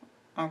here.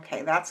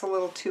 Okay, that's a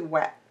little too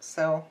wet,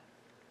 so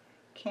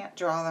can't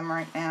draw them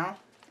right now.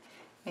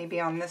 Maybe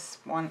on this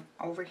one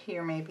over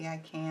here, maybe I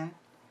can.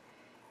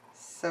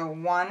 So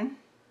 1,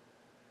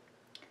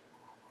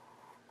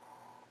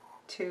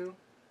 2,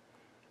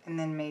 and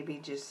then maybe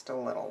just a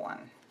little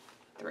one,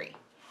 3.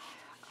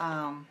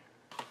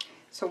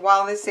 So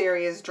while this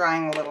area is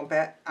drying a little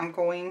bit, I'm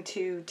going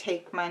to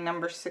take my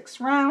number 6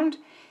 round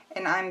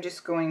and I'm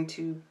just going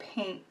to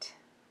paint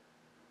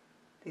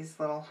these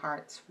little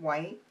hearts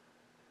white.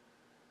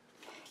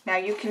 Now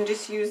you can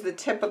just use the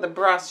tip of the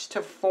brush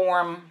to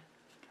form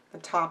the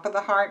top of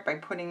the heart by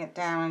putting it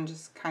down and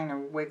just kind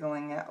of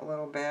wiggling it a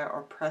little bit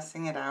or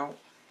pressing it out.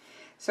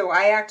 So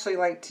I actually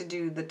like to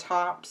do the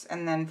tops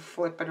and then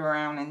flip it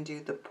around and do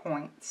the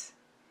points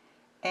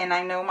And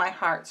I know my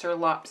hearts are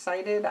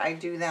lopsided. I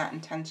do that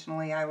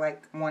intentionally. I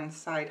like one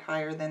side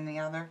higher than the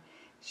other.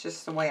 It's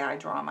just the way I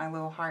draw my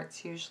little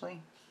hearts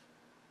usually.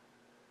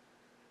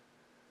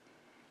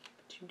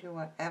 But you do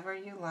whatever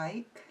you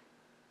like.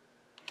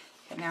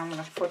 Okay, now I'm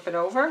going to flip it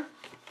over.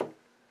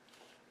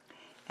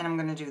 And I'm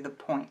going to do the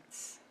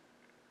points.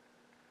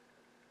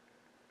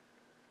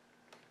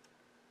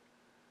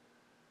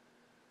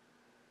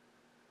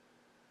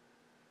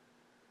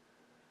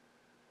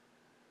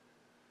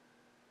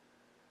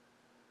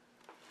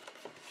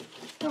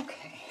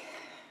 Okay.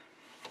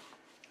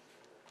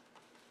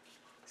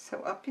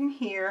 So up in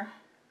here,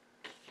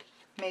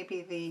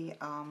 maybe the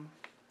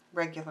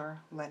regular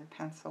lead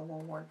pencil will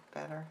work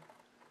better.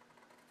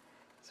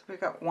 So we've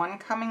got one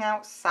coming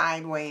out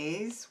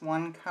sideways,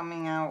 one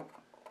coming out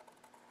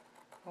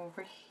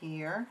over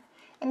here.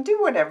 And do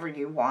whatever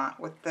you want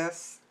with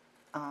this.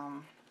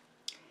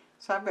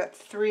 So I've got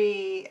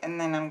 3, and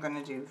then I'm going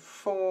to do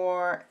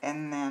 4,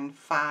 and then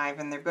 5,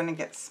 and they're going to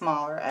get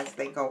smaller as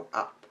they go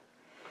up.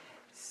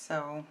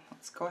 So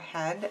let's go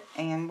ahead,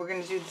 and we're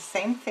going to do the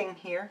same thing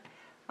here.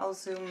 I'll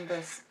zoom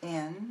this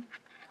in.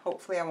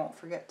 Hopefully I won't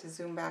forget to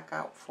zoom back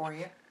out for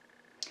you.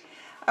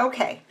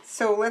 Okay,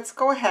 so let's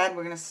go ahead.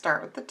 We're going to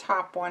start with the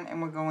top one,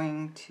 and we're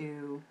going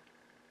to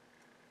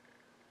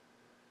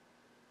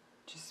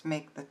just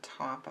make the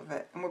top of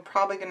it. And we're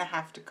probably going to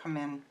have to come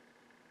in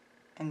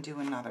and do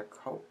another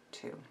coat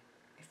too,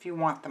 if you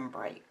want them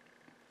bright.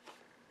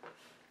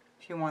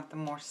 If you want them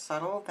more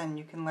subtle, then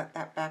you can let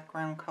that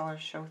background color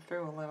show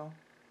through a little.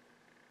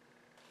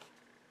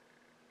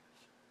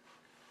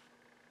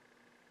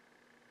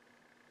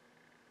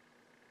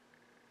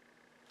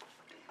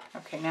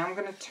 Okay, now I'm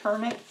going to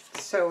turn it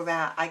so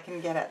that I can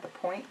get at the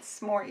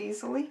points more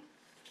easily.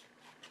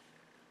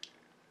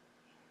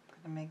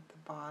 I'm going to make the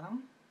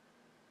bottom.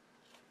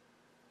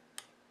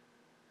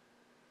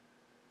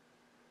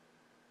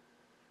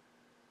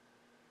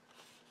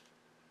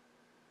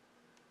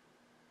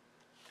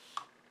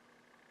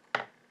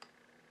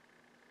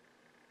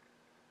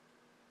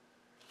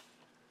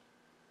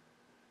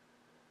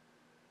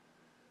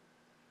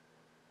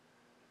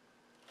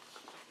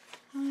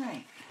 All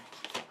right,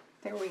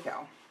 there we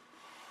go.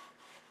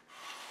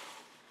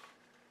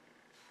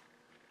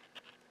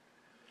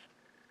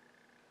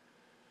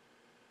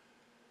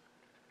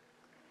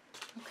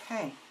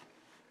 Okay,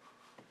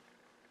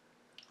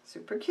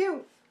 super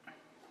cute.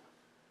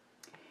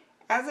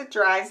 As it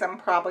dries, I'm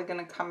probably going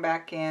to come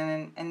back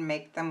in and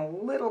make them a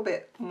little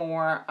bit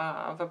more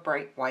of a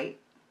bright white.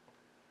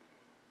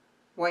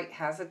 White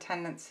has a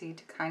tendency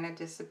to kind of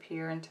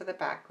disappear into the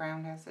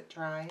background as it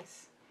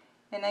dries.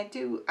 And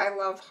I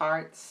love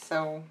hearts,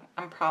 so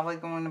I'm probably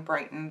going to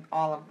brighten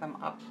all of them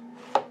up.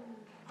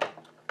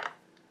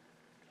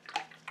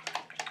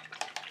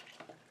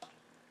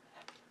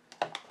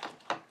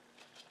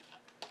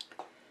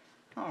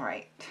 All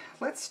right,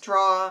 let's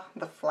draw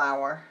the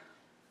flower.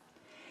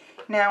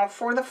 Now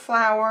for the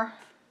flower,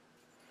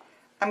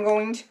 I'm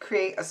going to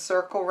create a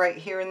circle right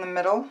here in the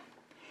middle,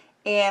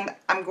 and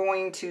I'm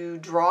going to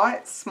draw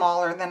it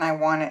smaller than I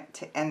want it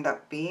to end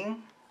up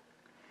being.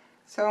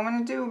 So I'm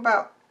going to do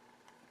about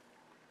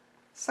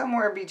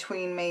somewhere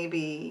between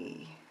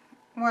maybe,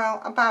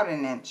 well, about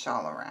an inch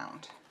all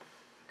around.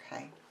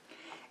 Okay.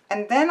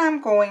 And then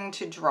I'm going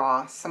to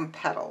draw some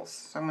petals.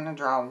 So I'm going to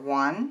draw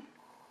 1.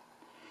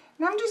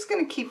 And I'm just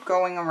going to keep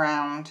going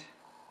around.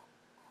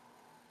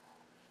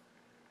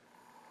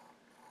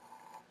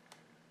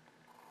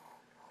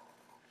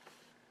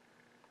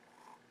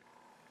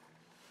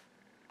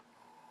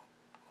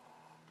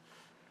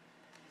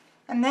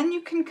 And then you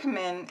can come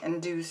in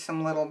and do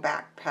some little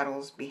back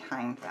petals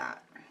behind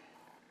that.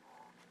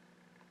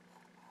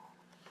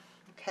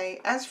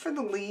 Okay, as for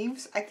the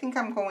leaves, I think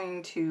I'm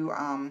going to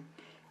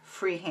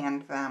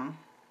freehand them.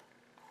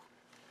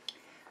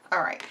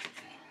 All right.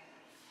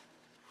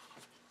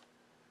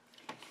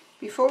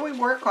 Before we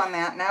work on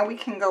that, now we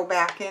can go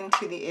back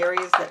into the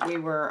areas that we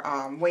were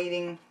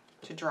waiting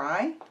to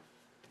dry.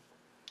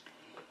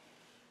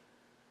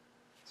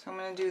 So I'm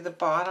going to do the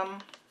bottom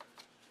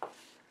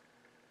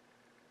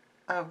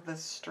of the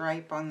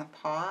stripe on the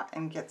pot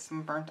and get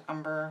some burnt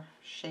umber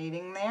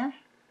shading there.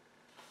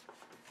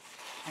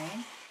 Okay.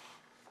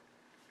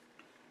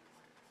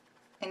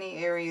 Any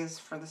areas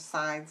for the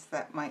sides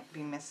that might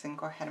be missing,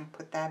 go ahead and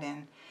put that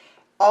in.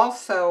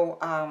 Also,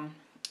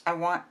 I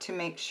want to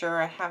make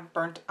sure I have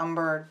burnt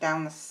umber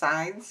down the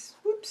sides.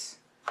 Whoops.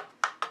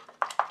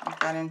 I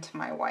got into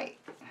my white.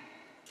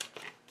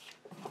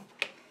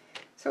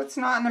 So it's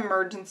not an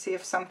emergency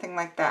if something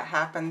like that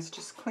happens.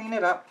 Just clean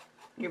it up.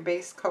 Your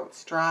base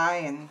coat's dry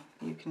and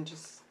you can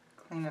just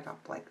clean it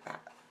up like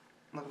that.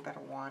 A little bit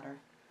of water.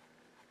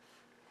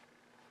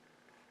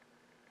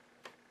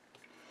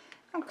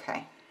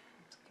 Okay.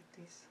 Let's get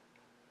these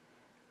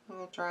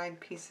little dried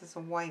pieces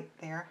of white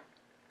there.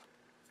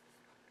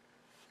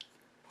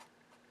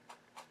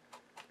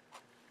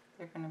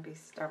 They're going to be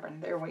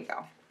stubborn. There we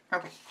go.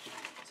 Okay.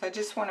 So I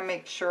just want to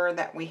make sure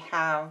that we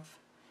have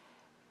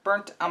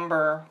burnt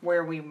umber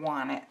where we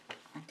want it.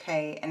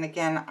 Okay. And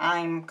again,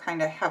 I'm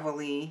kind of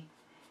heavily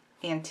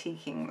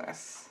antiquing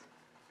this.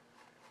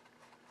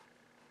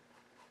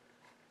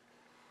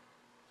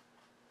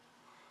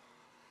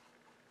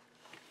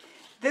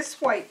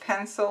 This white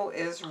pencil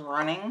is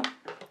running.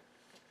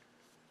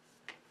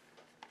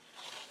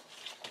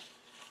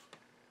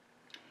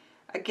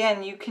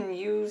 Again, you can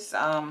use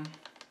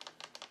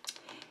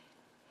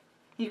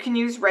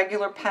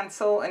regular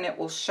pencil and it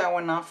will show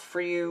enough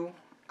for you.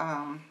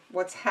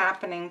 What's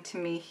happening to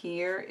me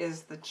here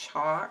is the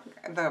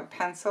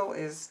pencil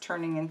is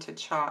turning into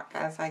chalk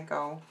as I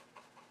go.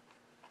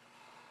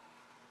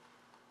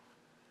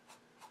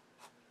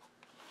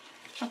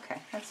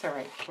 Okay, that's all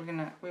right.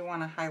 We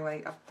want to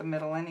highlight up the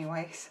middle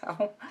anyway,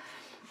 so.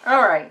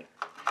 All right.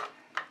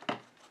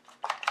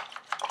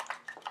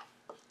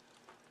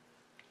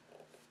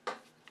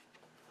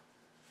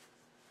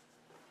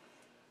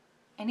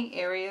 Any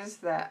areas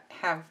that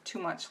have too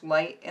much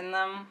light in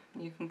them,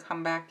 you can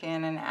come back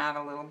in and add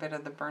a little bit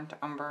of the burnt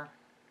umber.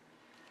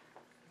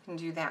 You can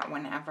do that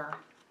whenever,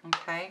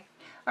 okay?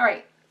 All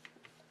right.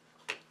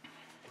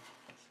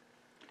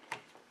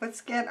 Let's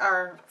get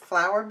our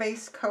flower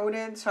base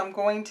coated. So I'm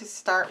going to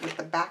start with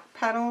the back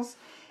petals,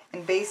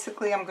 and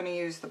basically I'm going to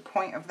use the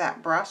point of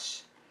that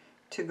brush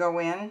to go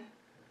in,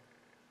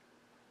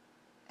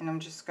 and I'm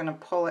just going to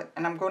pull it,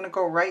 and I'm going to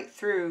go right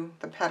through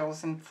the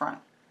petals in front.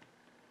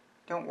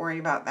 Don't worry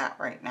about that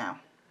right now.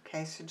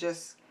 Okay, so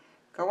just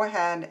go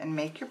ahead and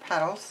make your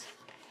petals.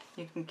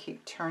 You can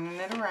keep turning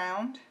it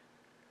around.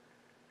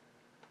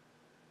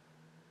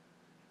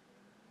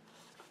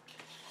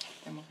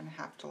 Then we're going to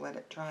have to let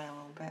it dry a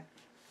little bit.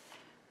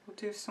 We'll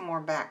do some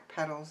more back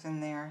petals in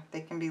there.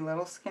 They can be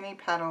little skinny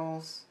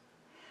petals.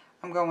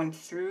 I'm going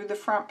through the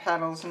front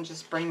petals and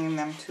just bringing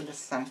them to the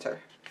center.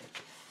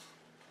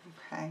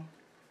 Okay.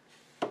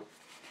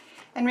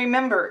 And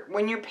remember,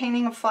 when you're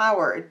painting a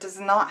flower, it does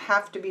not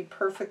have to be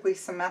perfectly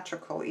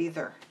symmetrical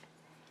either.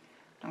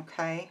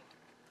 Okay.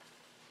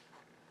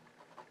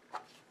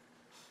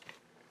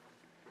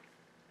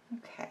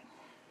 Okay.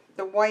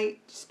 The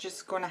white's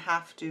just going to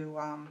have to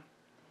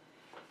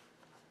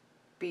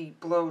be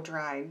blow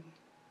dried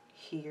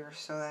here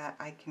so that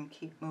I can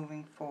keep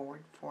moving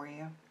forward for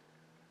you.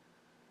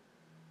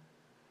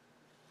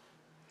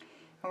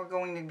 And we're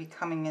going to be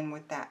coming in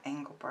with that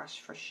angle brush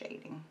for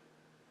shading.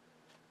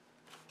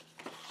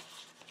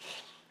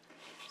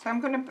 So I'm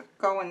going to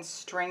go and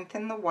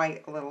strengthen the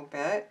white a little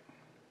bit.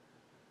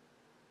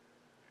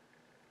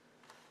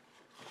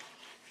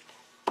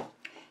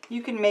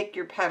 You can make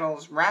your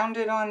petals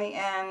rounded on the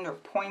end or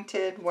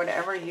pointed,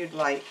 whatever you'd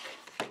like.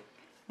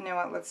 You know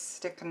what, let's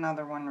stick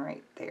another one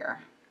right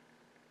there.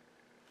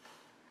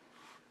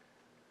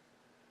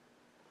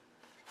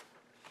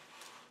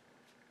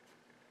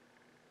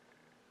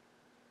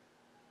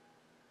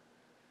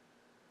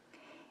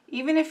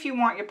 Even if you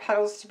want your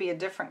petals to be a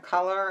different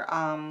color,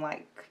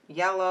 like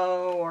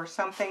yellow or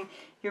something,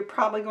 you're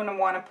probably going to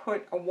want to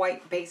put a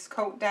white base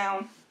coat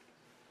down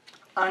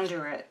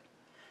under it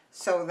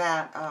so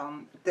that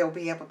they'll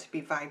be able to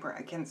be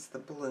vibrant against the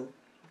blue.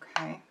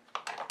 Okay.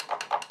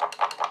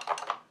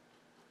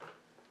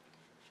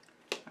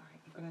 All right,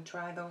 I'm going to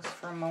dry those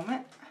for a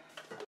moment.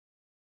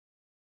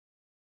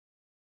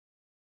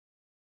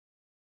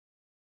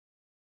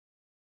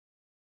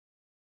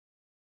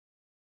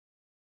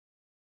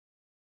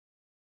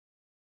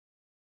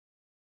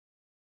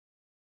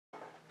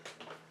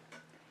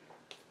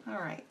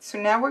 Alright, so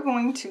now we're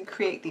going to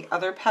create the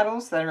other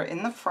petals that are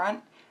in the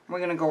front. We're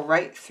going to go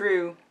right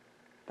through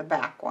the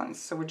back ones.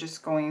 So we're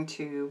just going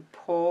to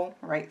pull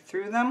right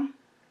through them.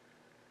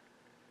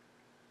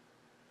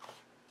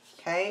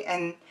 Okay,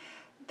 and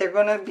they're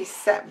going to be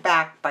set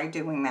back by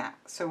doing that.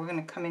 So we're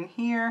going to come in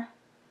here,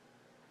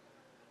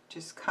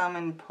 just come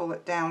and pull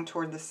it down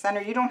toward the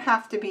center. You don't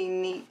have to be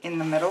neat in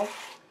the middle.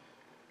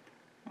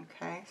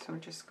 Okay, so we're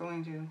just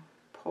going to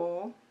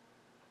pull,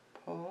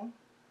 pull.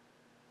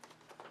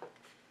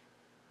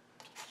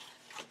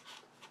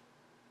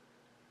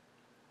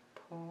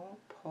 Pull,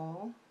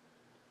 pull,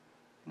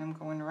 and I'm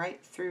going right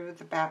through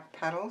the back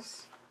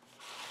petals.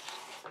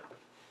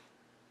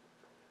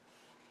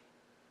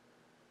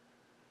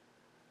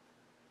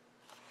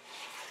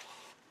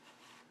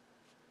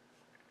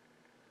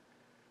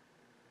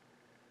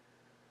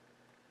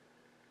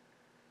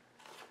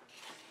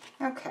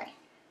 Okay,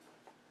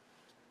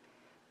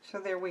 so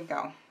there we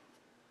go.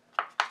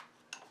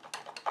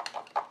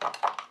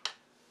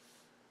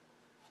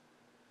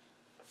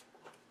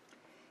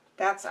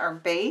 That's our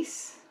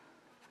base.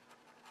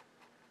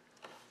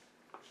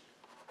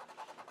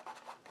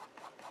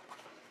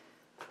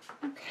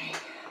 Okay,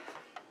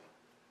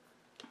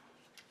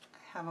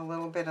 I have a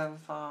little bit of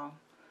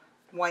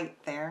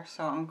white there,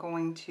 so I'm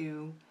going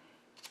to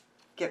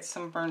get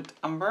some burnt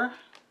umber.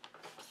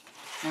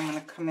 I'm going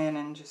to come in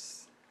and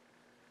just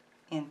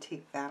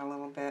antique that a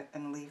little bit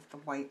and leave the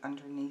white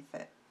underneath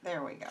it.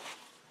 There we go.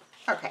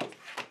 Okay.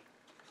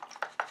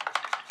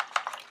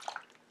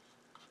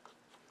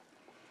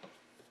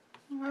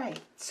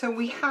 Alright, so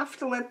we have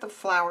to let the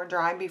flower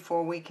dry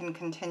before we can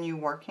continue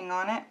working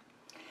on it.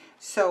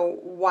 So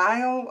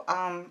while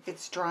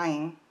it's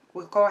drying,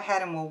 we'll go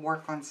ahead and we'll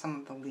work on some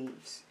of the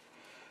leaves.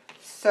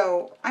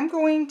 So I'm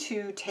going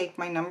to take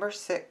my number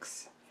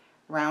 6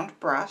 round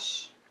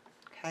brush.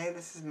 Okay,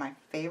 this is my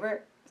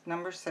favorite,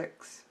 number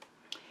 6.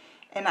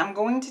 And I'm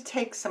going to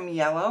take some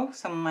yellow,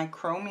 some of my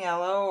chrome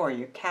yellow or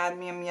your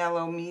cadmium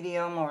yellow,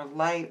 medium or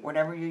light,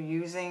 whatever you're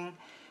using,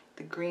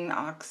 the green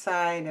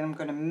oxide, and I'm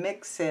going to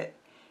mix it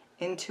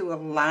into a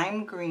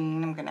lime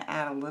green. I'm going to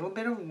add a little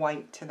bit of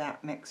white to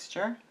that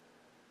mixture.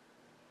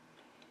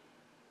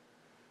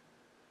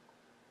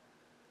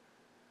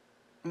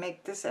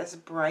 Make this as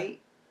bright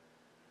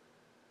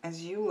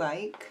as you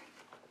like.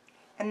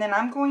 And then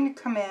I'm going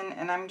to come in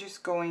and I'm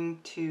just going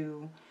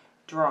to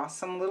draw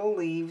some little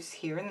leaves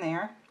here and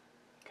there.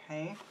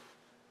 Okay.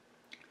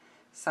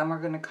 Some are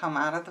going to come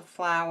out of the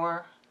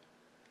flower.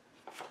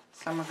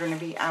 Some are going to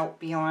be out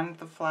beyond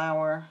the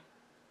flower.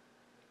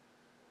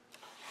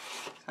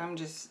 So I'm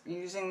just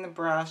using the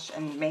brush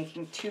and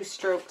making 2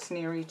 strokes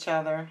near each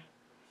other.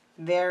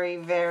 Very,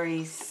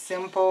 very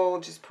simple.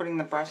 Just putting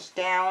the brush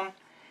down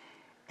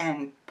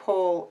and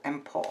pull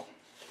and pull.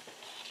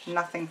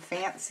 Nothing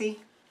fancy.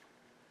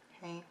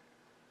 Okay.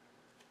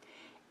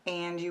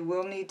 And you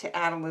will need to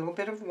add a little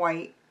bit of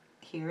white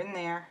here and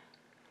there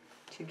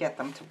to get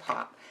them to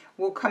pop.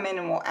 We'll come in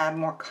and we'll add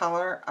more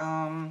color.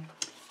 I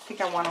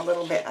think I want a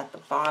little bit at the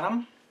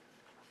bottom.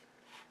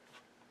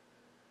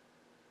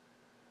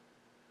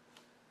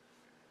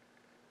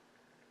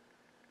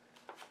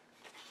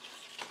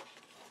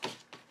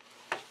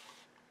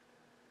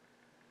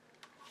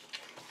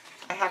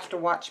 I have to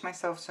watch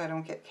myself so I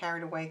don't get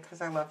carried away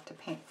because I love to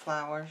paint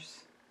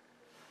flowers.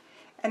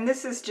 And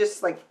this is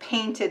just like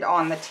painted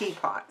on the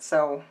teapot,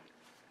 so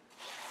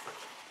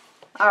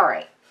all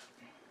right.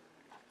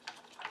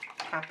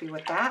 Happy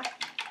with that.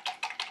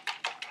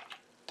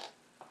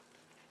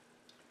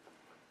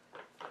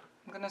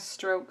 I'm going to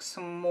stroke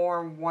some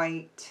more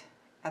white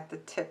at the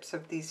tips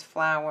of these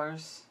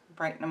flowers,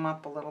 brighten them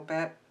up a little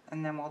bit,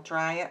 and then we'll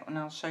dry it and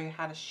I'll show you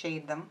how to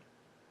shade them.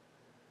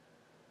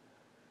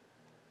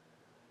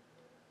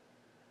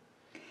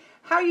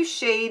 How you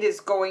shade is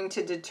going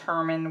to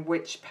determine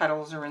which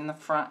petals are in the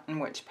front and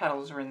which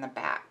petals are in the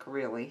back,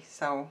 really.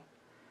 So,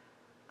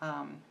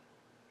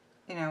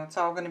 you know, it's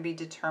all going to be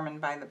determined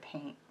by the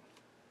paint.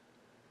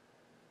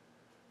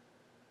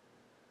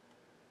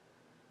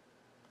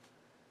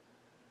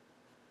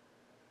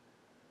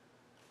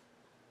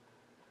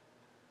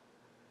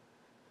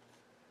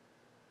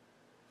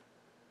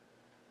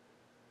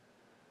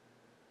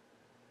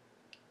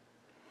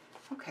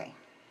 Okay.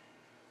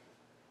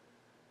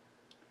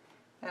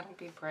 That'll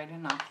be bright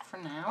enough for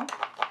now.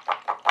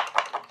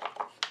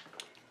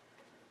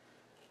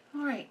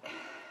 All right.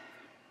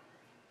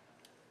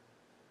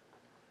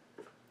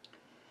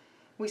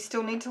 We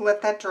still need to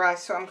let that dry,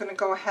 so I'm going to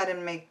go ahead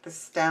and make the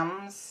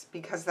stems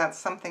because that's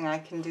something I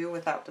can do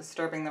without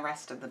disturbing the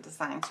rest of the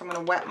design. So I'm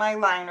going to wet my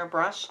liner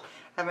brush.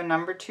 I have a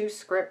number 2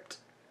 script.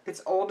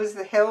 It's old as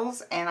the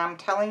hills, and I'm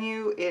telling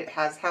you, it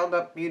has held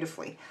up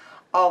beautifully.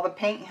 All the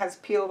paint has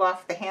peeled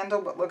off the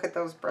handle, but look at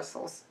those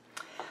bristles.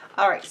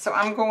 All right, so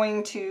I'm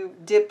going to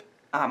dip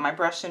my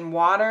brush in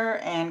water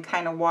and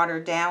kind of water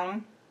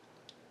down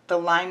the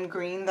lime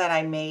green that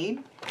I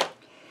made.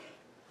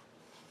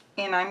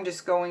 And I'm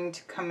just going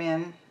to come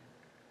in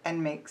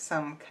and make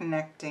some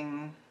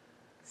connecting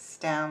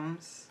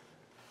stems.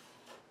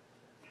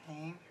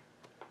 Okay.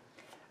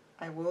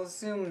 I will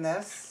zoom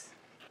this.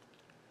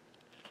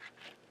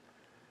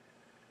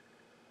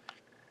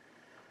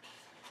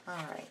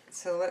 All right,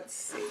 so let's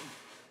see.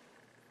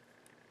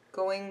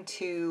 Going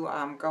to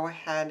go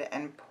ahead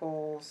and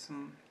pull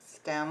some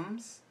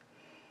stems.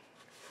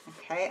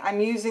 Okay, I'm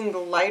using the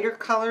lighter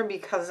color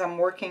because I'm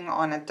working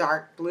on a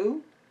dark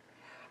blue.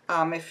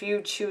 If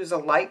you choose a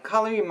light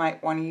color, you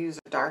might want to use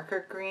a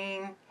darker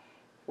green,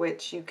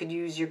 which you could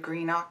use your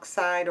green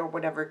oxide or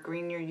whatever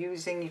green you're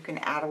using. You can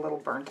add a little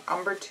burnt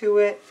umber to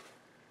it.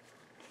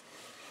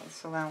 Okay,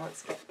 so now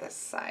let's get this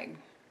side.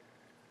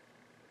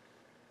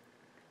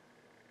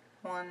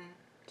 1,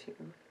 2,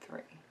 3.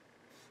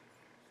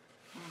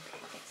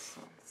 Okay, so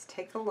let's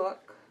take a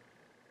look.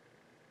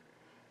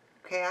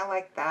 Okay, I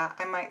like that.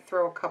 I might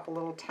throw a couple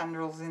little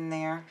tendrils in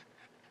there.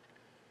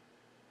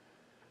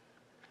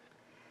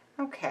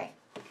 Okay,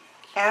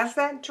 as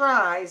that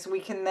dries, we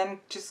can then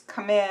just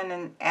come in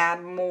and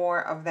add more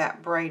of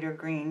that brighter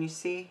green. You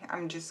see,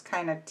 I'm just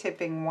kind of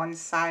tipping one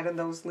side of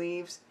those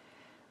leaves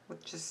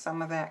with just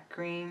some of that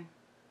green.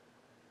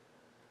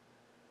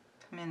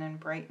 Come in and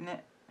brighten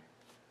it.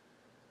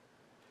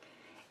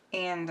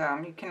 And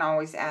you can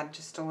always add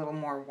just a little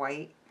more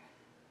white.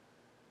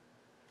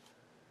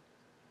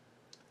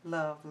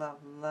 Love, love,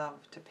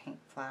 love to paint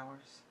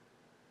flowers.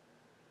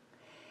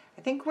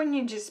 I think when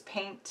you just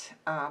paint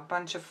a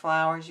bunch of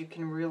flowers, you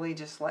can really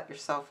just let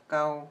yourself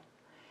go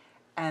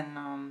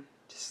and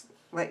just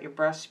let your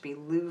brush be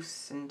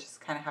loose and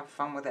just kind of have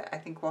fun with it. I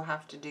think we'll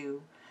have to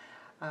do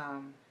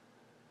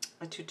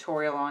a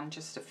tutorial on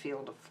just a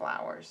field of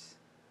flowers.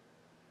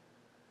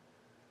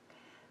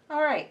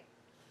 All right.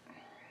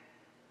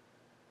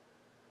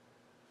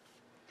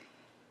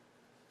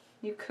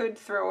 You could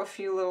throw a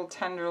few little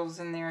tendrils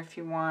in there if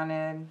you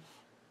wanted.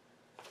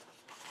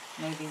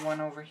 Maybe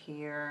one over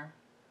here.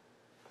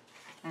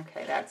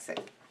 Okay, that's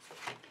it.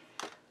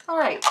 All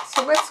right,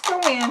 so let's go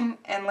in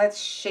and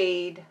let's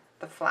shade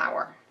the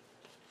flower.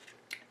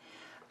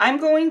 I'm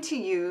going to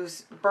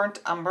use burnt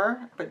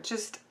umber, but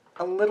just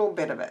a little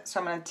bit of it. So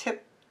I'm going to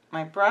tip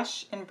my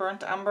brush in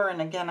burnt umber,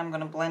 and again, I'm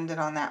going to blend it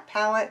on that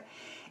palette.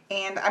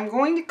 And I'm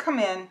going to come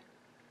in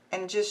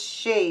and just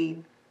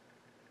shade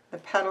the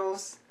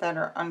petals that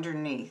are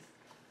underneath,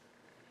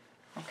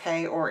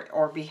 okay,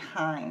 or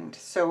behind.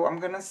 So I'm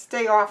going to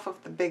stay off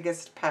of the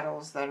biggest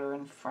petals that are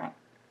in front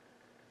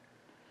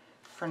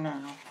for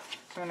now.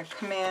 So I'm going to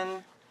come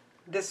in.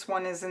 This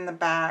one is in the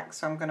back,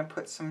 so I'm going to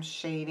put some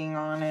shading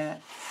on it.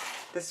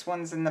 This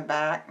one's in the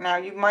back. Now,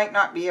 you might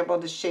not be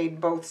able to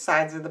shade both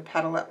sides of the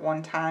petal at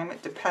one time.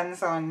 It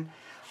depends on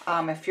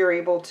if you're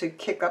able to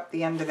kick up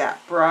the end of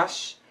that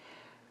brush.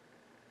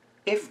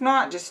 If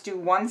not, just do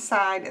one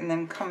side and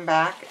then come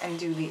back and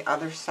do the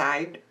other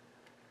side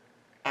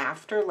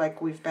after,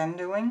 like we've been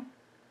doing,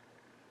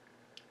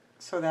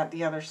 so that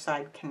the other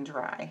side can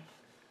dry.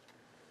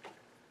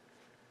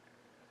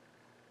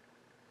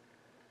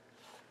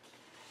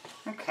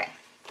 Okay,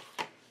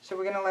 so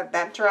we're going to let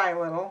that dry a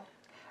little.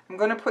 I'm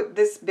going to put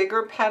this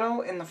bigger petal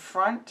in the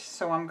front,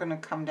 so I'm going to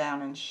come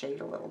down and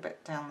shade a little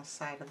bit down the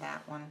side of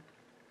that one.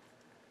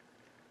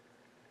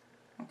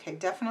 Okay,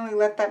 definitely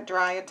let that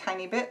dry a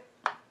tiny bit.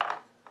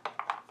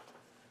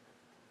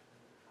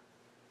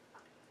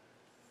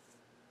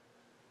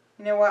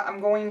 You know what, I'm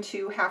going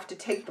to have to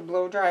take the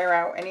blow dryer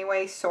out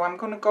anyway, so I'm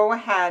going to go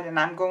ahead and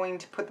I'm going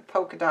to put the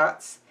polka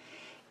dots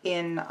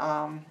in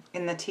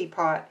the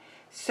teapot.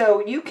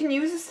 So you can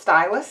use a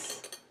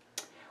stylus,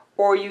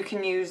 or you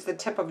can use the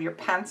tip of your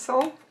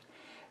pencil.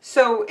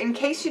 So in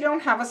case you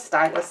don't have a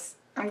stylus,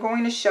 I'm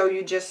going to show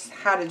you just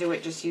how to do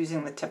it just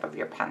using the tip of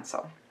your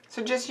pencil.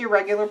 So just your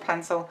regular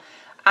pencil.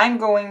 I'm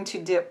going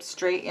to dip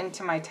straight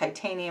into my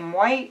titanium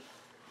white,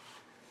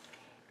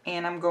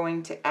 and I'm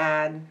going to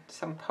add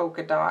some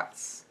polka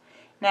dots.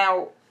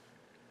 Now,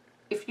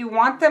 if you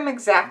want them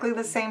exactly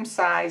the same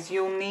size,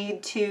 you'll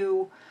need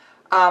to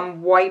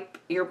wipe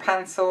your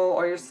pencil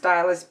or your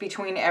stylus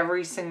between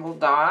every single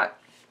dot.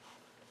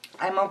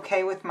 I'm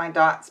okay with my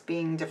dots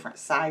being different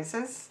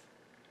sizes.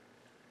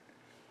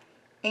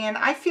 And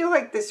I feel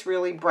like this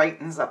really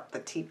brightens up the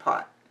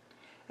teapot.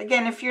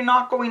 Again, if you're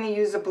not going to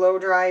use a blow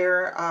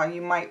dryer,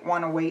 you might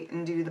want to wait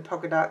and do the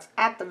polka dots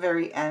at the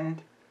very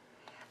end.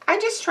 I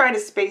just try to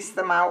space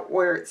them out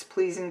where it's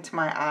pleasing to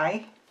my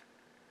eye.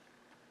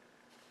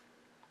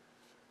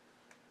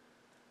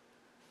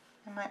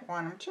 I might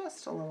want them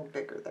just a little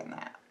bigger than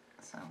that.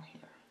 So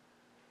here.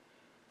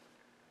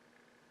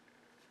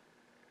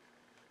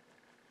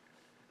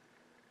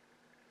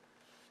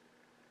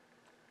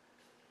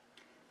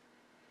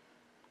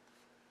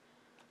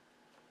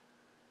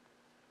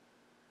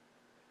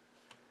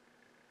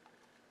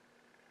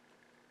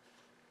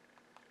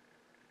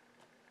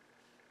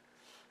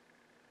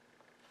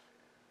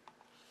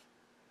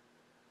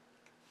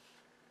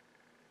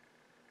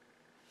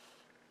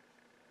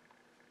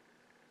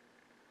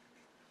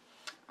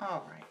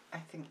 All right, I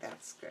think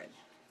that's good.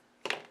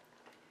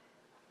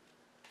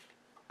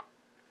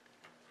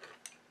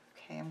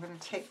 Okay, I'm going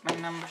to take my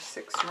number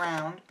 6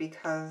 round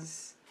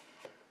because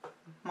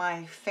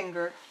my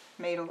finger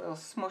made a little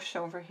smush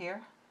over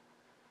here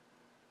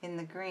in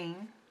the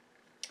green.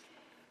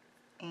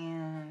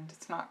 And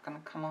it's not going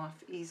to come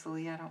off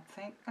easily, I don't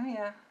think. Oh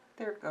yeah,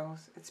 there it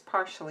goes. It's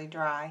partially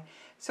dry.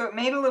 So it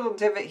made a little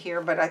divot here,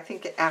 but I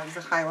think it adds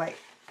a highlight.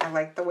 I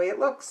like the way it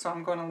looks, so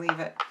I'm going to leave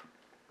it.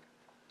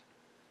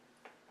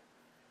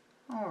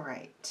 All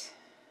right.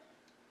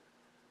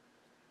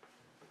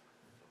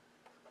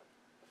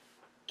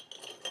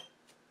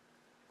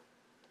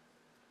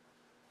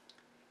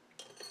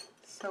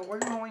 So we're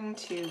going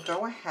to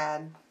go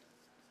ahead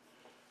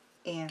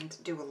and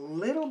do a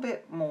little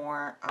bit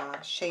more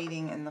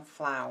shading in the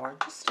flower,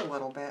 just a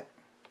little bit.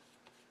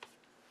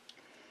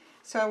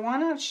 So I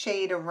want to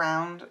shade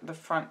around the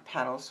front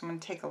petals. So I'm going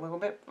to take a little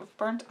bit of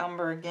burnt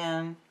umber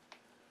again,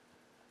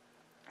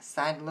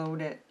 side load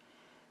it,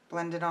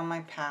 blend it on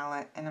my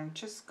palette, and I'm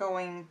just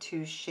going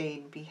to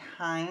shade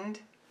behind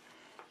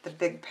the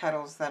big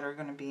petals that are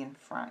going to be in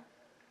front.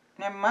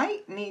 And I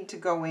might need to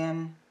go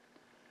in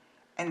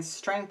and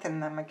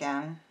strengthen them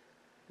again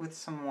with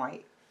some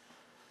white.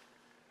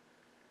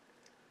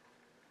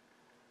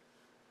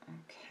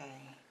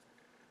 Okay,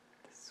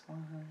 this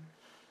one.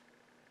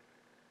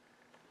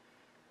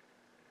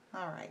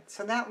 All right,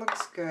 so that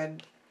looks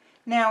good.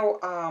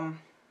 Now,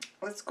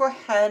 let's go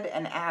ahead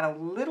and add a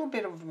little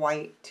bit of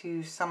white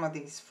to some of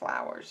these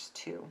flowers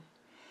too.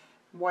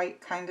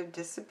 White kind of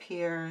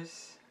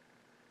disappears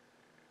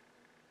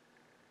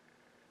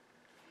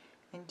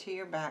into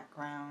your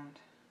background.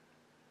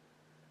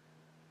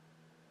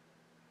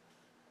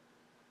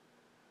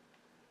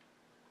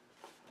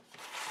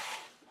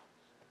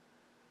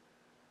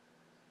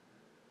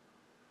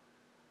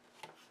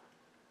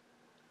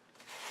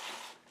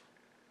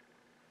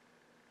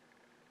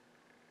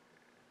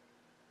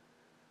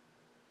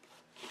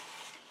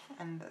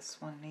 And this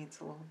one needs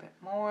a little bit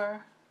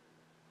more.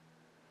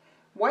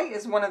 White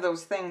is one of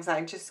those things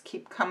I just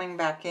keep coming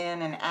back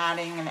in and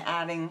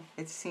adding,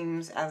 it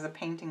seems, as a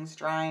painting's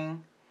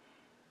drying.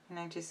 And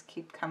I just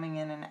keep coming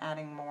in and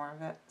adding more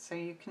of it. So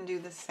you can do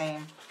the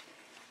same.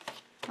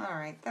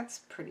 Alright, that's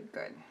pretty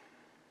good.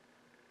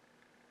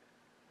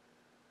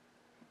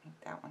 Make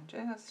that one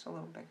just a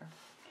little bigger.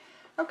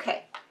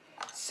 Okay,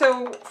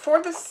 so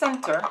for the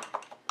center,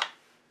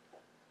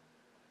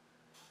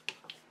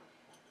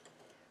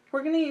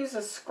 we're going to use a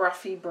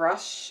scruffy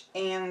brush,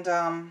 and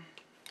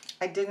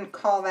I didn't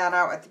call that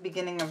out at the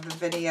beginning of the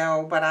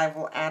video, but I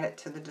will add it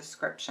to the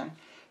description.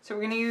 So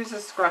we're going to use a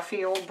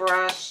scruffy old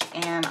brush,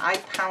 and I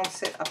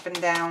pounce it up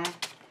and down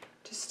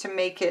just to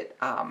make it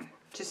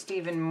just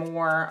even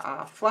more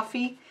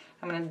fluffy.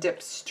 I'm going to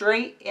dip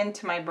straight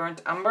into my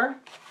burnt umber,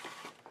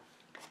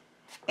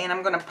 and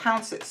I'm going to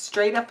pounce it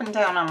straight up and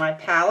down on my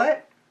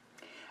palette.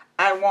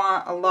 I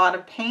want a lot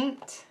of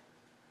paint,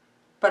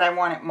 but I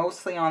want it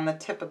mostly on the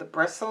tip of the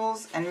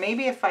bristles, and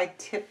maybe if I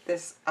tip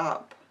this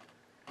up,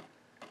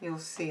 you'll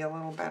see a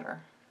little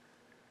better.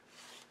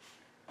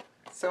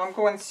 So I'm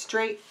going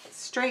straight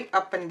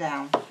up and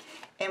down.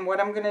 And what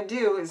I'm going to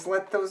do is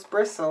let those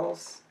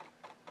bristles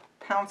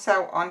pounce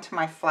out onto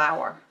my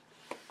flower.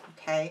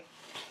 Okay?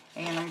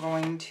 And I'm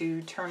going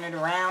to turn it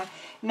around.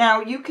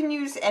 Now, you can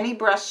use any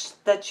brush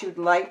that you'd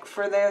like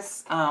for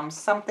this.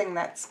 Something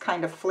that's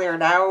kind of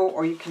flared out,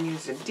 or you can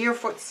use a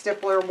deerfoot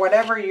stippler,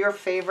 whatever your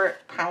favorite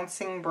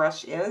pouncing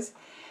brush is.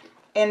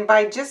 And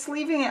by just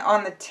leaving it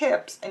on the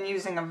tips and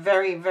using a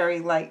very, very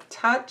light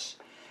touch,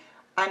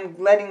 I'm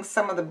letting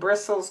some of the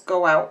bristles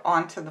go out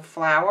onto the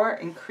flower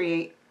and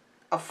create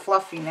a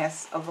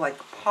fluffiness of like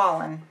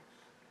pollen.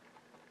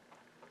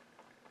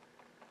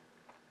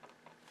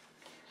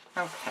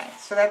 Okay,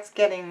 so that's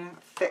getting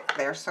thick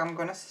there, so I'm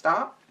going to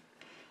stop.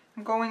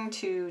 I'm going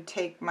to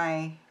take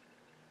my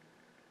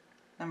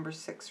number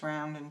 6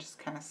 round and just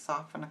kind of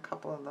soften a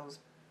couple of those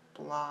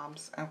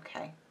blobs.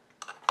 Okay.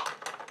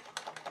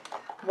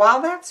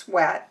 While that's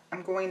wet,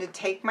 I'm going to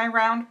take my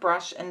round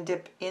brush and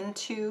dip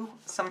into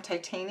some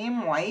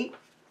titanium white.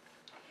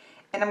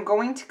 And I'm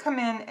going to come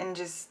in and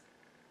just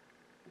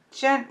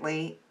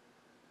gently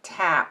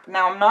tap.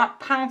 Now, I'm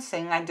not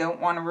pouncing. I don't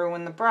want to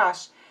ruin the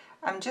brush.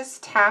 I'm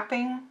just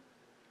tapping.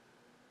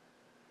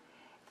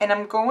 And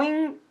I'm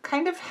going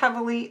kind of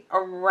heavily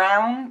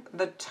around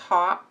the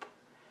top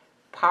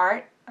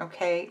part,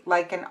 okay,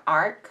 like an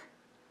arc.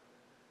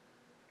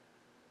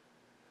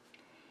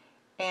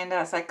 And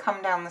as I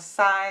come down the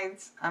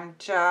sides, I'm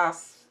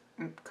just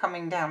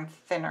coming down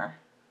thinner.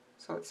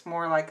 So it's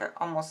more like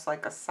almost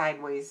like a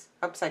sideways,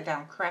 upside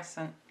down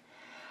crescent.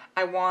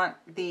 I want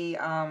the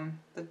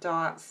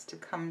dots to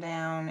come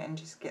down and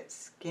just get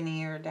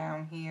skinnier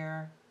down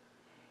here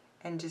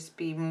and just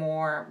be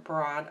more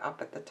broad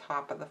up at the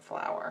top of the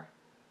flower.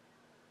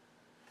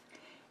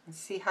 And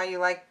see how you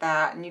like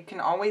that. And you can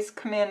always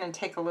come in and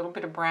take a little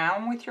bit of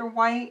brown with your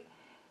white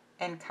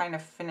and kind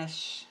of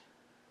finish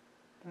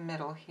the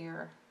middle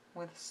here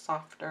with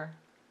softer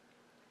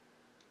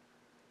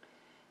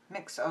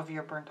mix of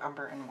your burnt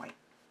umber and white.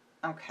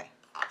 Okay.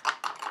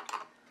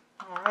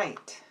 All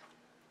right.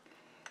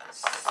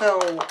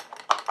 So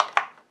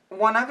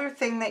one other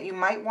thing that you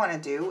might want to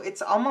do,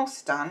 it's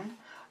almost done,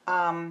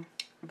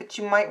 but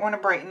you might want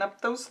to brighten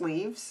up those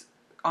leaves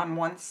on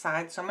one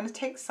side. So I'm going to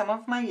take some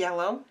of my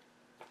yellow.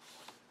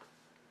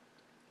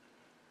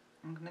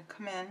 I'm going to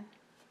come in.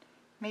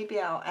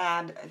 Maybe I'll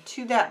add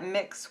to that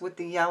mix with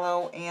the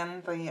yellow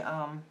and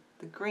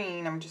the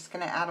green. I'm just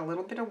going to add a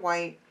little bit of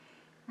white.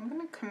 I'm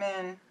going to come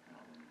in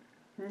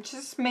and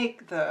just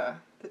make the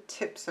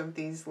tips of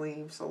these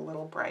leaves a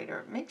little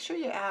brighter. Make sure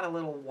you add a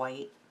little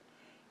white.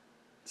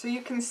 So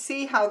you can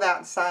see how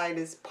that side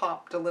is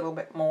popped a little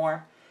bit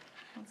more.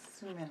 Let's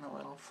zoom in a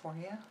little for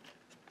you.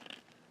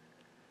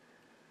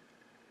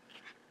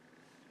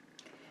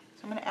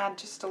 So I'm going to add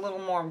just a little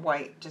more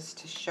white just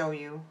to show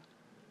you.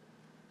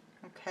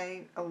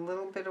 Okay, a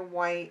little bit of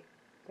white,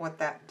 what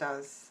that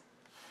does.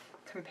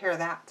 Compare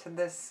that to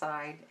this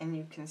side and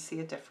you can see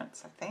a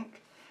difference, I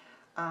think.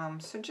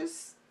 So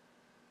just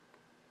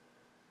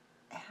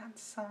add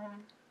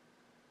some.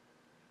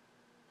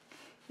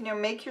 You know,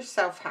 make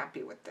yourself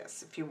happy with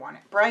this. If you want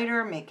it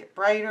brighter, make it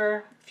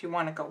brighter. If you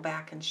want to go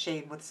back and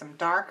shade with some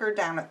darker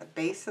down at the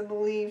base of the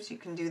leaves, you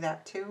can do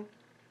that too.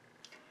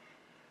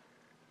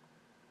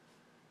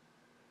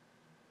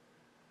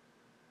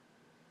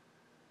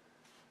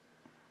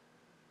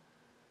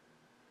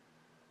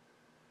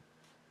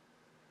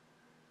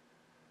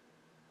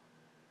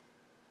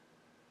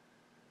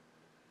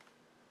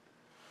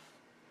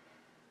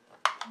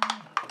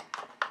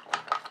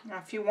 Now,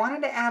 if you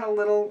wanted to add a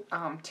little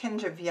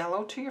tinge of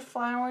yellow to your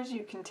flowers,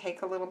 you can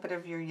take a little bit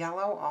of your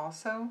yellow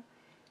also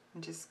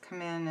and just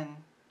come in and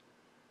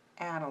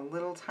add a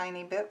little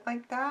tiny bit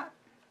like that.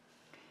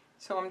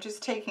 So I'm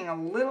just taking a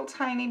little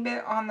tiny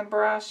bit on the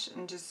brush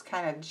and just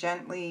kind of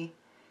gently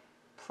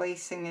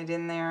placing it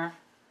in there.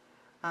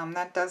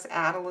 That does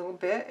add a little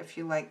bit if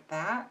you like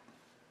that.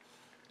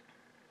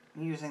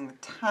 I'm using the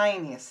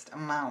tiniest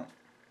amount.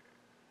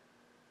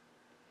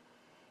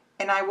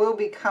 And I will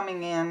be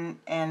coming in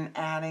and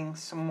adding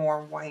some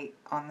more white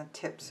on the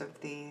tips of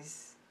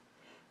these.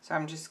 So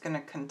I'm just going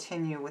to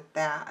continue with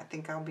that. I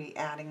think I'll be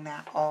adding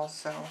that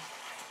also.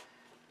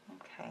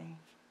 Okay.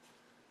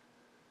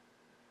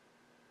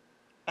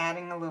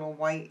 Adding a little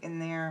white in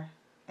there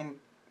and,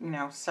 you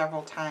know,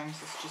 several times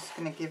is just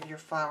going to give your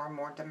flower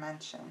more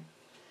dimension.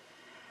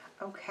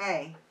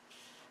 Okay.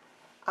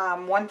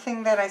 One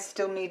thing that I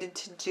still needed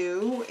to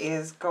do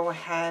is go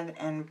ahead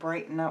and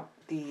brighten up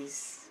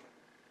these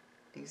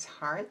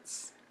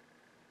hearts.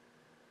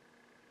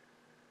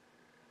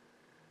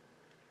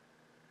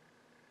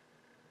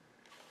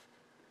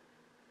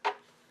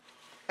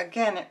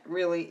 Again, it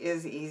really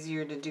is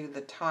easier to do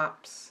the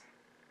tops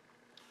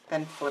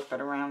than flip it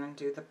around and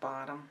do the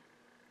bottom.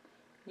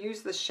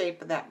 Use the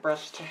shape of that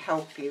brush to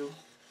help you.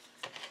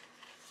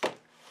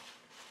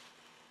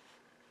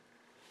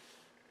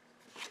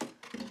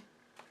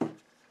 And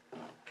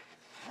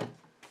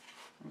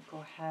go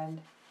ahead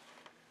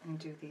and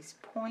do these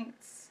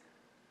points.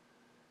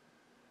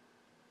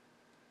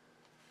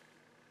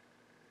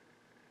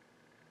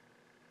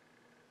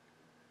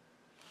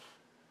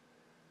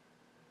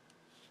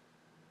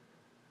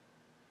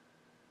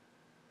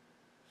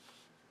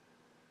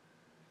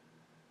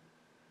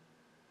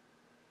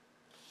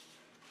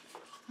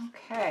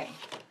 Okay.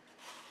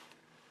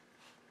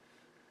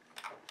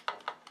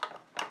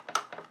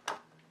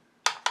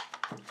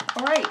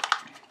 All right.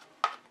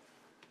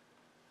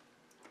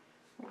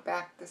 We'll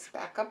back this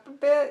back up a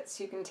bit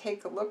so you can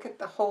take a look at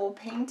the whole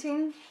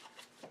painting.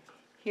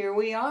 Here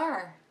we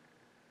are.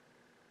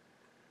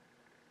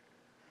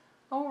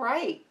 All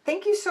right.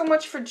 Thank you so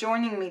much for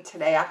joining me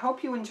today. I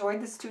hope you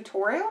enjoyed this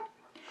tutorial.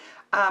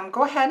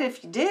 Go ahead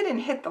if you did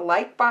and hit the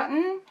like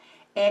button.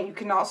 And you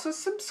can also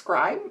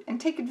subscribe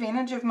and take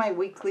advantage of my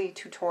weekly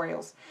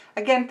tutorials.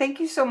 Again, thank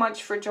you so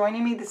much for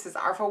joining me. This is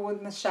Artful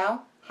with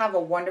Michelle. Have a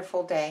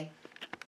wonderful day.